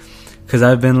week. Because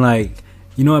I've been like,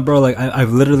 you know what, bro? Like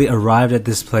I've literally arrived at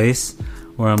this place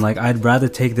where I'm like, I'd rather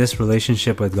take this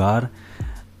relationship with God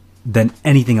than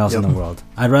anything else in the world.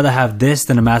 I'd rather have this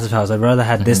than a massive house. I'd rather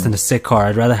have this than a sick car.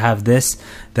 I'd rather have this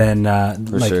than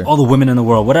all the women in the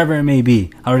world, whatever it may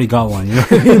be. I already got one, you know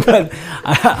what I mean? But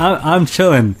I'm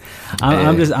chilling.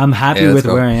 I'm happy with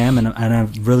where I am, and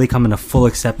I've really come into full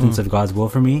acceptance of God's will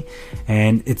for me,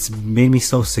 and it's made me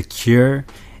so secure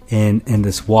in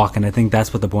this walk. And I think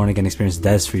that's what the born again experience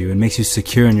does for you. It makes you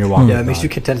secure in your walk. Yeah, it makes you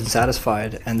content and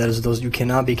satisfied, and those you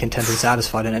cannot be content and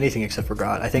satisfied in anything except for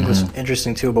God. I think what's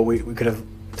interesting too, but we could have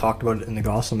talked about it in the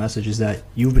gospel message, is that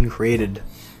you've been created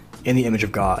in the image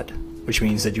of God, which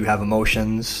means that you have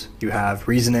emotions, you have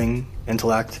reasoning,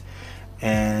 intellect,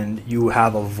 and you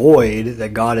have a void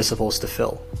that God is supposed to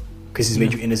fill, because he's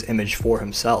made you in his image for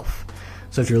himself.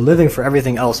 So if you're living for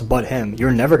everything else but him,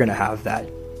 you're never going to have that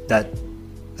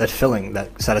filling,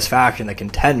 that satisfaction, that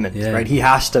contentment, right?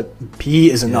 He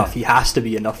is enough. He has to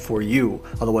be enough for you.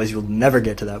 Otherwise, you'll never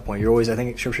get to that point. You're always, I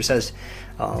think Scripture says,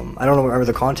 I don't remember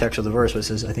the context of the verse, but it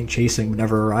says, I think, chasing but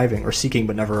never arriving, or seeking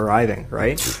but never arriving,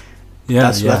 right?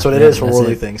 That's what it is for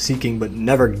worldly things, seeking but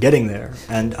never getting there.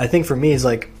 And I think for me, it's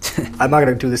like, I'm not going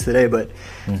to do this today, but,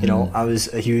 you know, I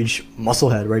was a huge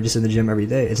musclehead, right? Just in the gym every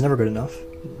day. It's never good enough.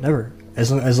 Never. As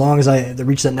long as I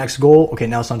reach that next goal, okay,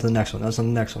 now it's on to the next one. Now it's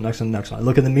on the next one, next one, next one. I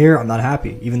look in the mirror, I'm not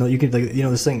happy. Even though you can, like, you know,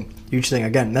 this thing, huge thing.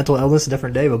 Again, mental illness, a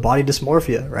different day, but body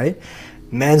dysmorphia, right?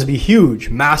 Man's be huge,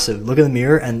 massive. Look in the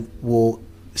mirror and will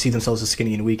see themselves as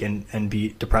skinny and weak and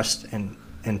be depressed and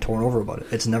torn over about it.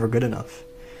 It's never good enough.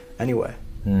 Anyway.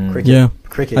 Cricket.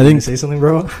 I think, say something,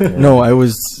 bro. No,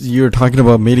 you were talking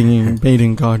about made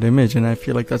in God image, and I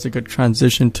feel like that's a good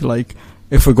transition to, like,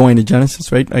 if we're going to Genesis,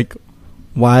 right? Like,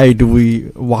 why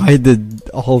did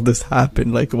all this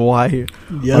happen? Like, why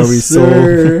are we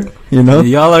so, you know?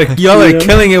 Y'all are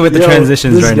killing it with the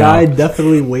transitions right now. This guy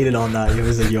definitely waited on that. He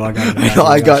was like, yo,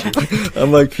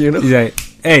 I'm like, you know. He's like,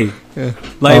 hey,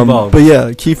 light bulb. But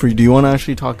yeah, Kiefer, do you want to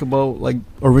actually talk about, like,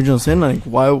 original sin? Like,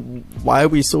 why are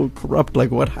we so corrupt?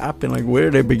 Like, what happened? Like, where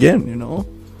did it begin, you know?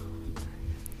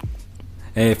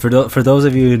 Hey, for those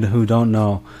of you who don't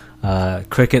know,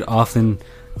 Cricket often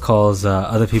calls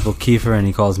other people Kiefer, and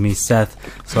he calls me Seth.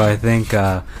 So I think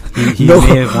he No.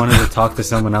 may have wanted to talk to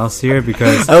someone else here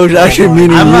because I was actually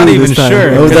meaning I'm you not even this time.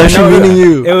 sure. I was 'cause I actually know meaning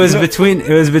you. It was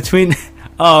between.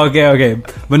 Oh, okay.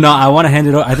 But no, I want to hand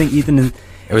it over. I think Ethan and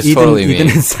It was totally me. Ethan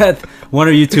and Seth, one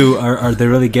of you two are they're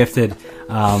really gifted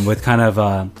with kind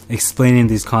of explaining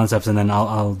these concepts, and then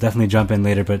I'll definitely jump in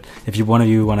later. But if one of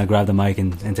you want to grab the mic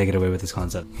and take it away with this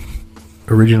concept.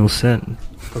 Original sin.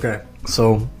 Okay,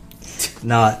 so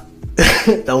not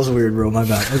that was weird, bro. My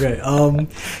bad. Okay.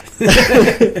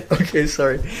 Okay,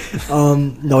 sorry.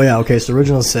 No, yeah. Okay, so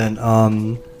original sin.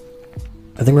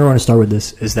 I think where I want to start with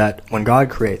this is that when God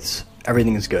creates,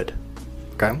 everything is good.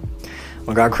 Okay.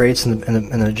 When God creates in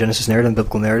the Genesis narrative, the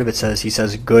biblical narrative, He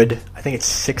says good. I think it's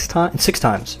six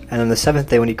times, and then the seventh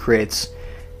day when He creates,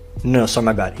 no, sorry,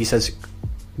 my bad. He says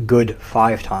good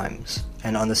 5 times,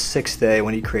 and on the sixth day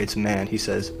when He creates man, He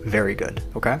says very good.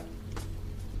 Okay.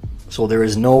 So there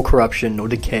is no corruption, no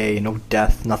decay, no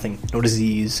death, nothing, no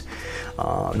disease,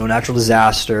 no natural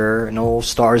disaster, no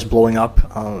stars blowing up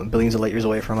billions of light years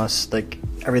away from us. Like,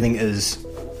 everything is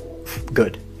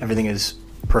good. Everything is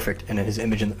perfect and in His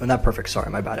image, and not perfect, sorry,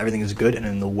 my bad. Everything is good and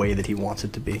in the way that He wants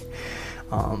it to be.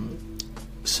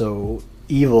 So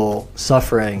evil,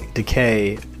 suffering,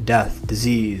 decay, death,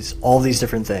 disease, all these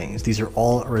different things, these are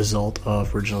all a result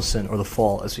of original sin, or the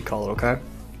fall as we call it, okay?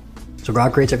 So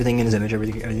God creates everything in His image,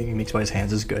 everything He makes by His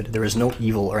hands is good. There is no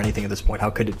evil or anything at this point.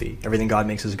 How could it be? Everything God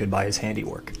makes is good by His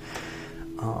handiwork.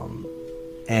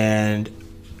 And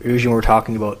usually when we're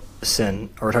talking about sin,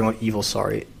 or we're talking about evil,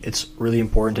 sorry, it's really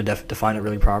important to define it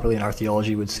really properly. In our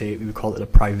theology, we would call it a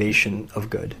privation of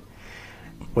good.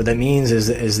 What that means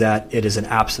is that it is an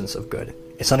absence of good.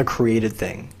 It's not a created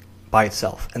thing by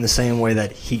itself. In the same way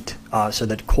that heat, so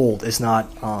that cold is not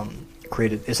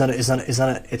created. It's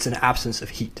an absence of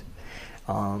heat.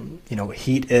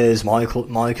 Heat is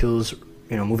molecules,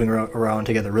 moving around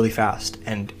together really fast,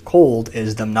 and cold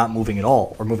is them not moving at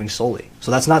all or moving slowly. So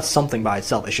that's not something by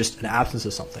itself. It's just an absence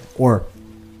of something. Or,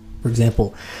 for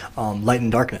example, light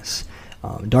and darkness.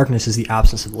 Darkness is the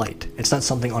absence of light. It's not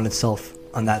something on itself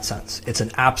in that sense. It's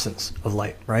an absence of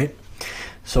light, right?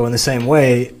 So in the same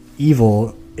way,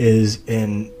 evil is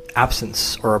an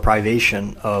absence or a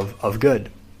privation of good.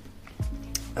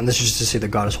 And this is just to say that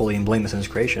God is holy and blameless in His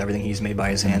creation. Everything He's made by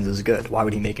His hands is good. Why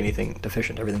would He make anything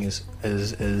deficient? Everything is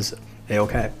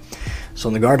A-okay. So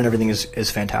in the garden, everything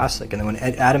is fantastic. And then when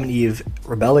Adam and Eve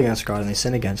rebel against God and they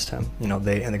sin against Him,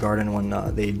 they in the garden when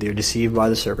they're deceived by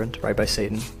the serpent, right, by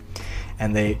Satan,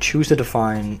 and they choose to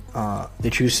define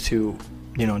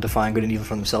define good and evil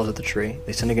for themselves at the tree.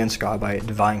 They sin against God by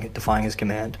defying His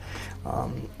command.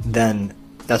 Then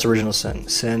that's original sin.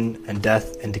 Sin and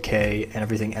death and decay and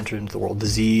everything entered into the world.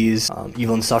 Disease,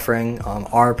 evil and suffering,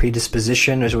 our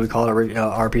predisposition, as we call it,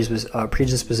 our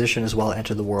predisposition as well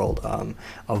entered the world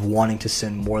of wanting to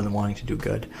sin more than wanting to do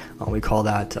good. We call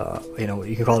that,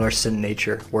 you can call it our sin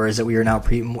nature. Whereas that we are now,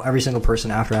 every single person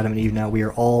after Adam and Eve now, we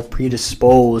are all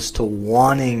predisposed to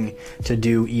wanting to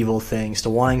do evil things, to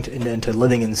wanting to, and to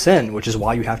living in sin, which is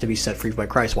why you have to be set free by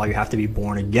Christ, why you have to be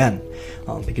born again,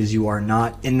 because you are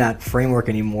not in that framework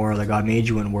anymore that God made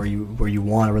you in, where you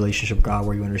want a relationship with God,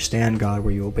 where you understand God,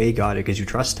 where you obey God because you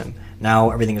trust Him.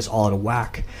 Now everything is all out of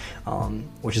whack,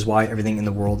 which is why everything in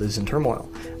the world is in turmoil.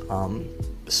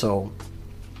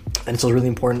 And so really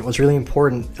important. What's really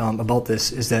important about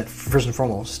this is that first and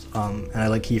foremost, and I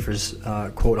like Kiefer's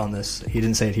quote on this. He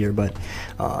didn't say it here, but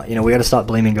we got to stop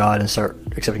blaming God and start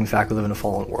accepting the fact we live in a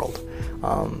fallen world.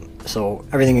 So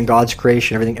everything in God's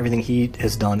creation, everything He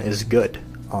has done is good.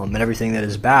 And everything that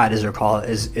is bad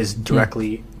is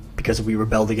directly because we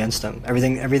rebelled against Him.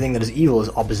 Everything that is evil is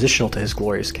oppositional to His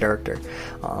glorious character.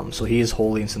 So He is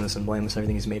holy and sinless and blameless, and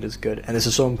everything He's made is good. And this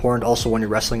is so important also when you're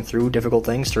wrestling through difficult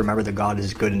things to remember that God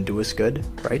is good and doeth good,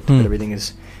 right? That everything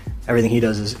He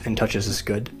does and touches is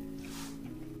good.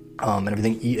 And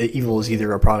everything evil is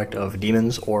either a product of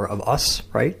demons or of us,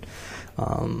 right?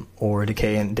 Or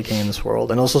decay in this world.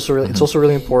 And also, it's also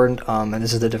really important, and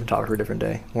this is a different topic for a different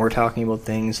day, when we're talking about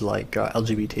things like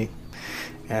LGBT.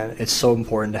 And it's so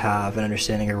important to have an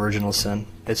understanding of original sin.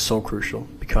 It's so crucial,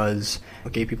 because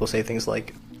gay people say things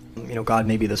like, God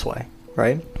may be this way,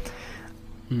 right?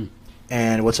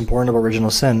 And what's important about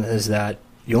original sin is that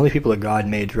the only people that God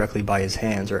made directly by His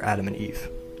hands are Adam and Eve.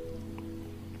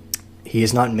 He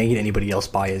has not made anybody else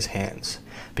by His hands,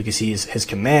 because His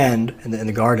command in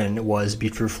the garden was be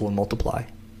fruitful and multiply.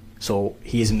 So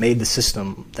He has made the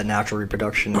system that natural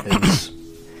reproduction is,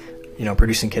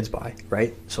 producing kids by,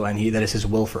 right? So, and that is his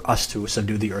will for us to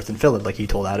subdue the earth and fill it, like he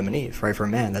told Adam and Eve, right? For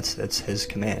man, that's his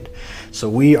command. So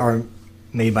we are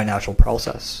made by natural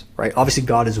process, right? Obviously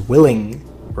God is willing,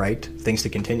 right, things to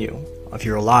continue. If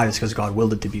you're alive, it's because God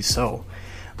willed it to be so.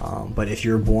 But if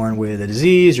you're born with a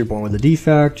disease, you're born with a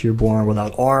defect, you're born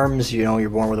without arms, you're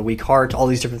born with a weak heart, all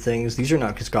these different things, these are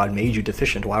not because God made you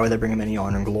deficient. Why would I bring him any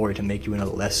honor and glory to make you in a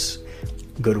less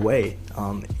good way?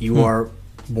 You are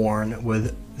born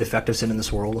with defective sin in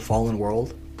this world, a fallen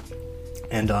world.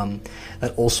 And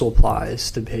that also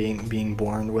applies to being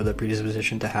born with a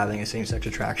predisposition to having a same-sex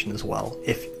attraction as well,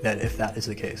 if that is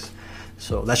the case.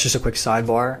 So that's just a quick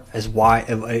sidebar as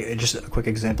just a quick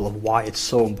example of why it's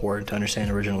so important to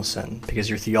understand original sin, because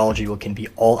your theology can be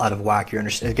all out of whack.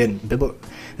 This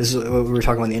is what we were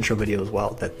talking about in the intro video as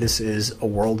well, that this is a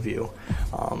worldview.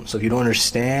 So if you don't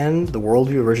understand the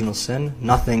worldview of original sin,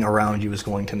 nothing around you is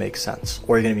going to make sense,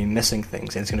 or you're going to be missing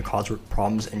things, and it's going to cause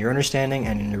problems in your understanding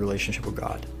and in your relationship with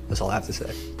God. That's all I have to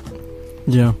say.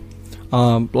 Yeah.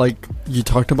 Like you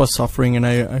talked about suffering, and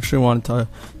I actually wanted to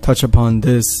touch upon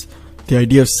this. The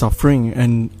idea of suffering,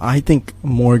 and I think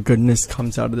more goodness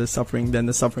comes out of the suffering than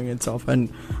the suffering itself,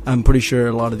 and I'm pretty sure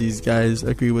a lot of these guys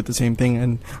agree with the same thing.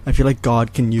 And I feel like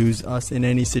God can use us in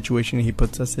any situation he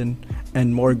puts us in,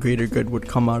 and more greater good would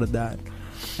come out of that.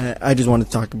 I just wanted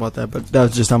to talk about that, but that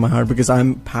was just on my heart because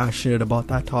I'm passionate about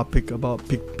that topic. About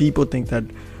people think that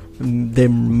they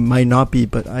might not be,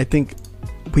 but I think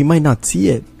we might not see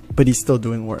it, but he's still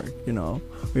doing work,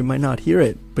 we might not hear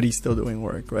it, but he's still doing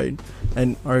work, right?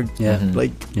 And like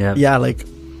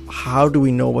how do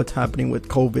we know what's happening with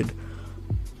COVID?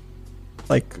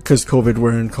 Like, because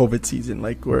we're in COVID season,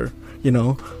 like we're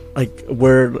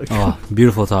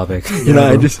beautiful topic.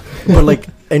 But like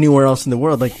anywhere else in the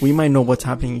world, like we might know what's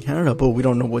happening in Canada, but we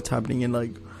don't know what's happening in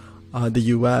like the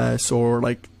US or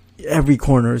like every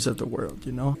corners of the world,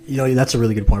 that's a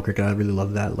really good point, Cricket. I really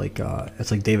love that. Like it's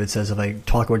like David says, if I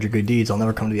talk about your good deeds, I'll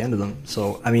never come to the end of them.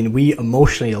 So I mean, we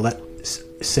emotionally let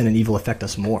sin and evil affect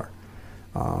us more.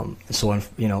 So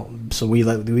we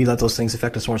let those things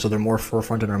affect us more, so they're more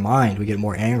forefront in our mind. We get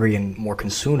more angry and more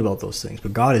consumed about those things.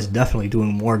 But God is definitely doing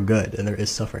more good, and there is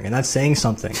suffering, and that's saying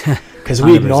something, because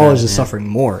we acknowledge the suffering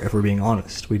more. If we're being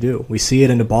honest, we do. We see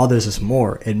it, and it bothers us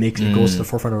more. It goes to the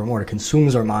forefront of our more. It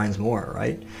consumes our minds more,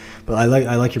 right? But I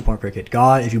like your point, Cricket.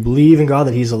 God, if you believe in God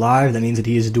that He's alive, that means that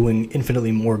He is doing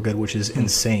infinitely more good, which is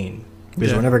insane,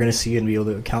 because we're never going to see it and be able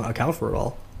to account for it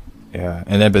all. Yeah,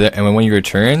 and when He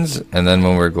returns, and then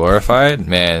when we're glorified,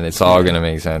 man, it's all gonna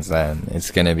make sense. Then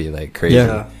it's gonna be like crazy.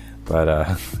 Yeah.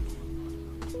 But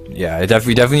we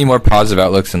definitely need more positive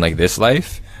outlooks in like this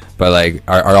life. But like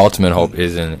our ultimate hope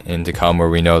is in to come, where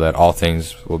we know that all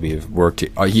things will be worked.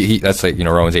 That's like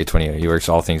Romans 8:28. He works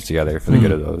all things together for the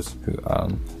good of those who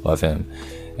love Him,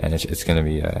 and it's gonna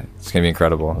be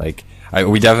incredible. Like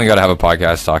we definitely got to have a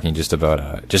podcast talking just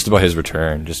about His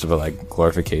return, just about like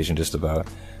glorification, just about.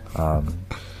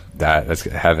 That's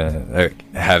heaven.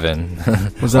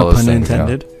 Was that pun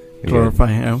intended? Glorify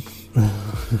Him.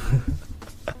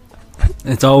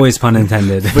 It's always pun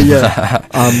intended. But yeah,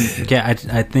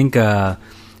 I think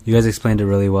you guys explained it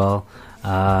really well.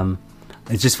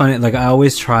 It's just funny. Like I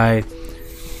always try.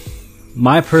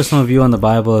 My personal view on the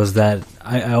Bible is that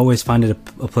I always find it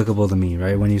applicable to me.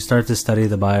 Right, when you start to study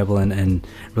the Bible and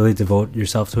really devote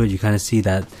yourself to it, you kind of see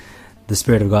that the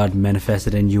Spirit of God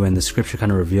manifested in you, and the Scripture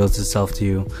kind of reveals itself to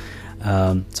you.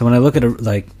 So when I look at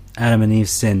like Adam and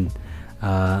Eve's sin,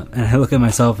 and I look at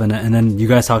myself, and then you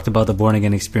guys talked about the born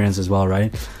again experience as well,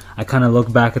 right? I kind of look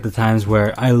back at the times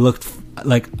where I looked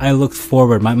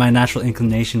forward. My natural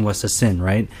inclination was to sin,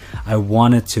 right? I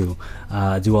wanted to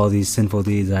do all these sinful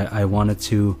deeds. I wanted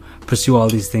to pursue all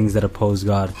these things that oppose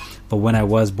God. But when I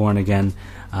was born again,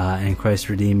 and Christ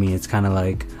redeemed me, it's kind of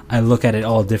like I look at it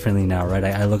all differently now, right?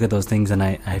 I look at those things and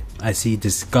I see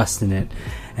disgust in it,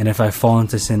 and if I fall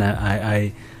into sin,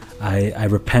 I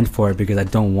repent for it because I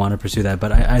don't want to pursue that.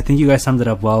 But I think you guys summed it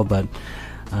up well. But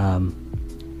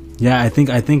I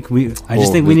think we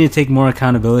need to take more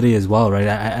accountability as well, right?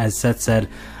 As Seth said,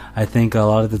 I think a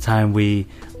lot of the time we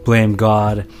blame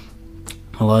God,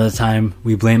 a lot of the time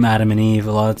we blame Adam and Eve,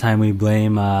 a lot of the time we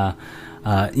blame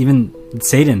even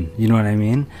Satan, you know what I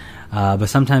mean? But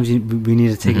sometimes we need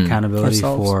to take accountability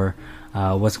for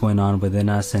what's going on within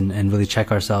us, and really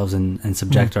check ourselves and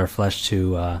subject our flesh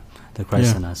to the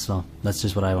Christ in us. So that's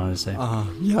just what I wanted to say.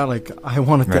 Like I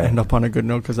wanted to end up on a good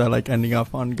note because I like ending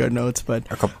up on good notes. But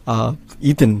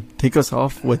Ethan, take us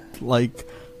off with like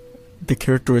the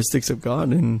characteristics of God,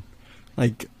 and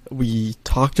like we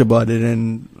talked about it,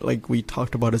 and like we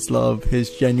talked about His love, His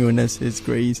genuineness, His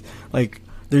grace. Like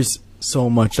there's so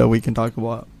much that we can talk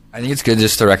about, I think it's good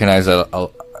just to recognize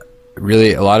that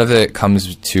really a lot of it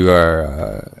comes to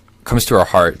our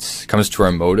hearts, comes to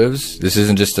our motives. This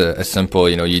isn't just a simple,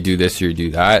 you do this or you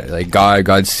do that. Like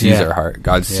God sees our heart.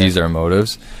 God sees our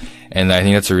motives. And I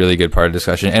think that's a really good part of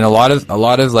discussion. And a lot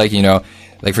of like,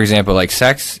 like for example, like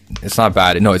sex, it's not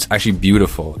bad. No, it's actually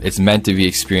beautiful. It's meant to be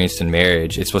experienced in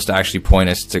marriage. It's supposed to actually point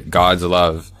us to God's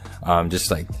love.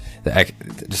 Just like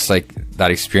that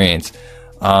experience.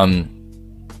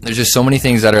 There's just so many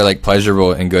things that are like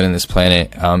pleasurable and good in this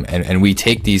planet. And we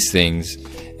take these things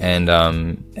and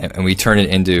we turn it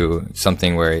into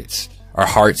something where it's, our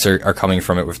hearts are coming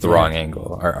from it with the wrong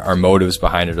angle. Our motives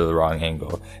behind it are the wrong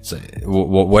angle. So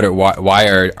why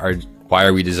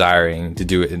are we desiring to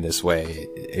do it in this way?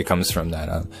 It comes from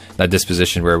that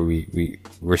disposition where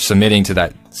we're submitting to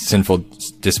that sinful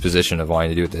disposition of wanting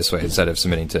to do it this way instead of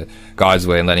submitting to God's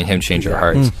way and letting Him change our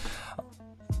hearts.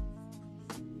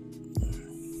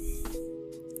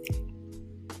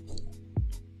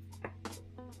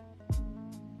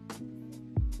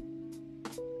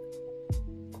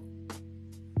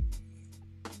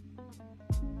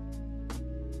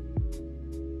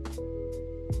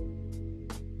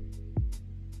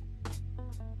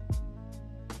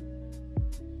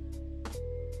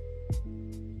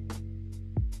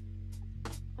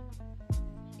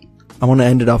 I want to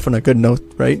end it off on a good note,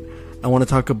 right? I want to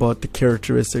talk about the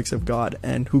characteristics of God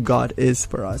and who God is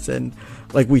for us. And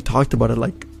like we talked about it,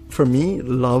 like for me,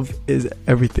 love is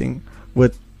everything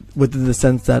within the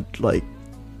sense that like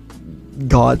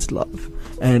God's love.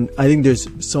 And I think there's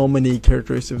so many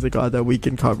characteristics of God that we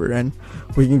can cover and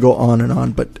we can go on and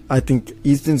on. But I think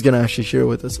Ethan's going to actually share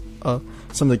with us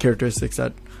some of the characteristics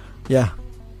that,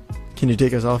 Can you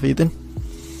take us off, Ethan?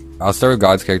 I'll start with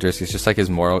God's characteristics, just like his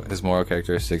moral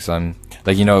characteristics. Like,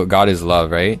 God is love,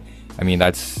 right? I mean,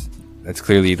 that's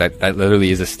clearly that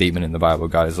literally is a statement in the Bible.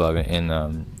 God is love in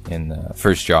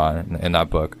 1 John in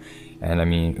that book. And I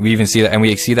mean, we even see that, and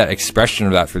we see that expression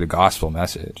of that through the gospel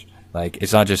message. Like,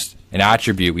 it's not just an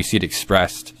attribute, we see it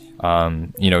expressed.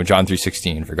 John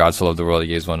 3:16, for God so loved the world, he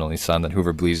gave his one and only son, that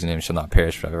whoever believes in him shall not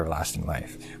perish but have everlasting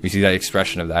life. We see that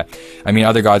expression of that. I mean,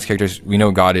 other God's characters, we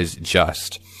know God is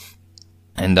just.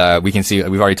 And we can see,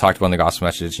 we've already talked about in the gospel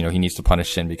message, he needs to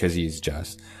punish sin because he is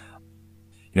just.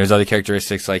 There's other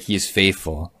characteristics like he is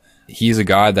faithful. He is a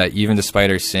God that even despite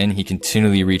our sin, he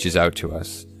continually reaches out to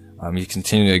us. He's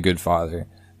continually a good father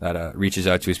that reaches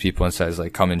out to his people and says,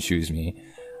 like, come and choose me.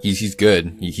 He's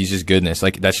good. He's just goodness.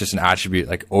 Like, that's just an attribute.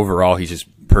 Like, overall, he's just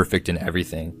perfect in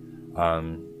everything.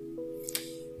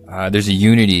 There's a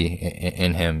unity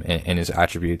in him, in his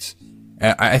attributes.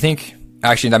 And I think,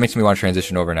 actually, that makes me want to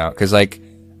transition over now. Because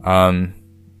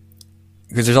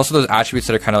there's also those attributes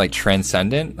that are kind of like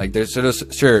transcendent. Like,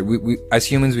 sure, we as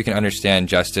humans, we can understand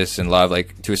justice and love,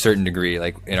 like, to a certain degree,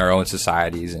 like, in our own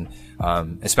societies, and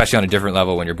especially on a different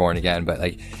level when you're born again. But,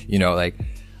 like,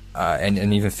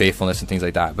 and even faithfulness and things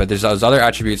like that. But there's those other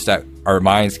attributes that our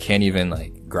minds can't even,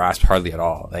 like, grasp hardly at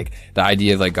all. Like, the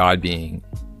idea of, like, God being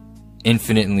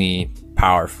infinitely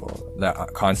powerful, the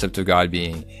concept of God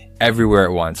being everywhere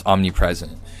at once,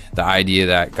 omnipresent, the idea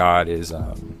that God is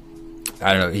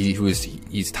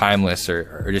he's timeless,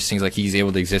 or just things like he's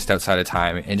able to exist outside of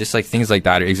time, and just like things like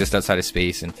that, or exist outside of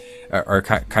space, and or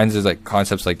kinds of like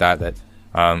concepts like that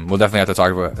we'll definitely have to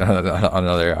talk about on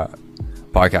another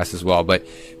podcast as well. But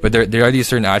there are these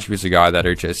certain attributes of God that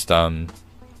are just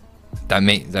that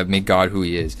make God who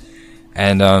he is.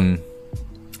 And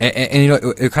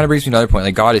it kind of brings me to another point.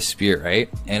 Like, God is spirit, right?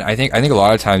 And I think a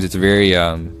lot of times it's very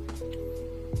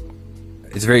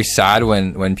sad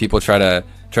when people try to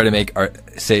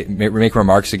make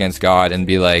remarks against God and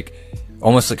be like,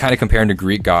 almost like kind of comparing to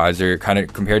Greek gods, or kind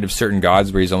of compared to certain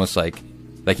gods where he's almost like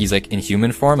he's like in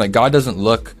human form. Like, God doesn't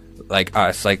look like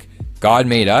us. Like, God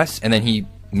made us, and then he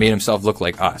made himself look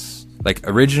like us. Like,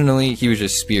 originally he was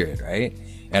just spirit, right?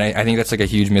 And I think that's like a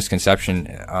huge misconception.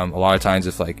 A lot of times,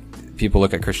 if like people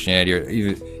look at Christianity, or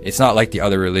even, it's not like the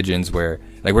other religions where,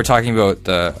 like, we're talking about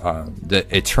the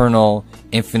eternal,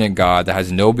 infinite God that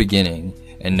has no beginning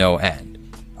and no end.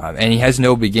 And he has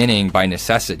no beginning by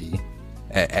necessity.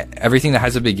 Everything that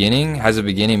has a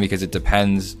beginning because it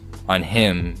depends on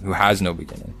him who has no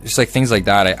beginning. Just like things like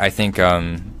that, I think,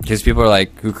 because people are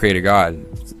like, who created God?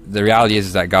 The reality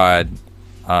is that God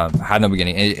had no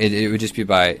beginning. It would just be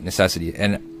by necessity.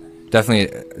 And definitely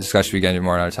a discussion we get into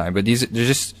more another time. But there's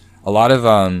just a lot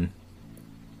of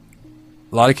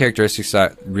characteristics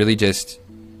that really just,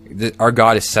 our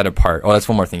God is set apart. Oh, that's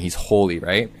one more thing. He's holy,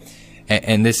 right?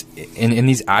 And this in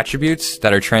these attributes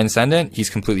that are transcendent, he's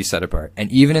completely set apart. And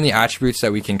even in the attributes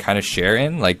that we can kind of share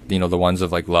in, like, you know, the ones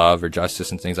of like love or justice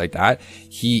and things like that,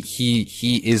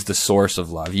 he is the source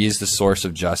of love. He is the source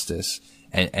of justice,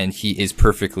 and he is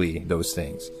perfectly those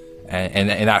things. And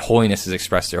that holiness is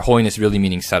expressed there. Holiness really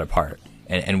meaning set apart.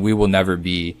 And we will never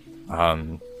be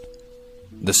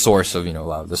the source of, you know,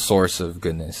 love, the source of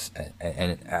goodness,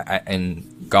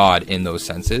 and God in those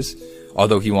senses.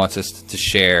 Although he wants us to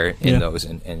share in those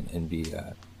and be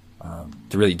to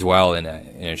really dwell in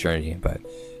eternity. But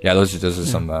yeah, those are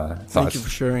some thoughts. Thank you for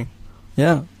sharing.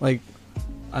 Yeah, like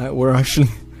we're actually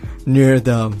near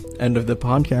the end of the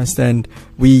podcast, and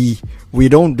we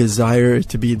don't desire it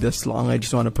to be this long. I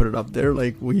just want to put it up there.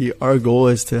 Like our goal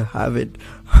is to have it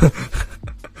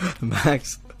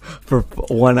max for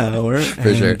 1 hour.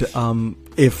 For sure.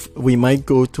 If we might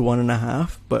go to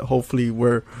 1.5, but hopefully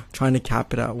we're trying to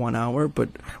cap it at 1 hour. But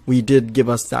we did give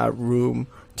us that room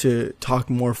to talk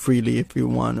more freely if you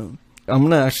want to. I'm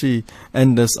gonna actually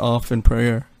end this off in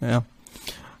prayer. Yeah.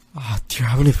 Dear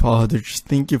Heavenly Father, just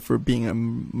thank you for being a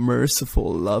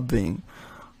merciful, loving.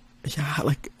 Yeah,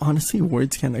 like honestly,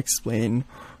 words can't explain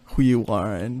who you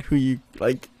are and who you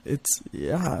like.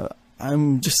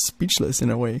 I'm just speechless in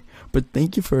a way. But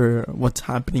thank you for what's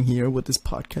happening here with this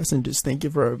podcast, and just thank you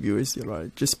for our viewers. You know,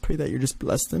 I just pray that you just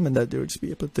bless them, and that they would just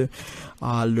be able to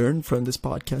learn from this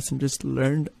podcast, and just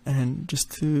learn and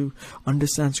just to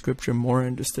understand Scripture more,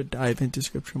 and just to dive into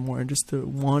Scripture more, and just to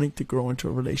wanting to grow into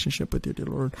a relationship with you, dear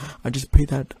Lord. I just pray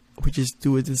that we just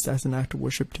do this as an act of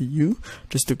worship to you,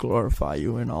 just to glorify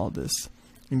you in all this.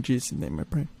 In Jesus' name I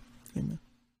pray. Amen.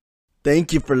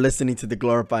 Thank you for listening to the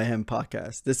Glorify Him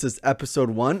podcast. This is episode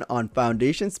 1 on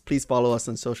foundations. Please follow us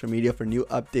on social media for new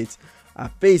updates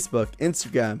at Facebook,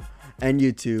 Instagram, and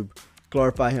YouTube.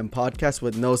 Glorify Him podcast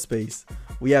with no space.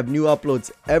 We have new uploads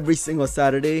every single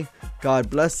Saturday. God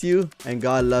bless you, and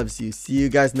God loves you. See you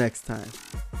guys next time.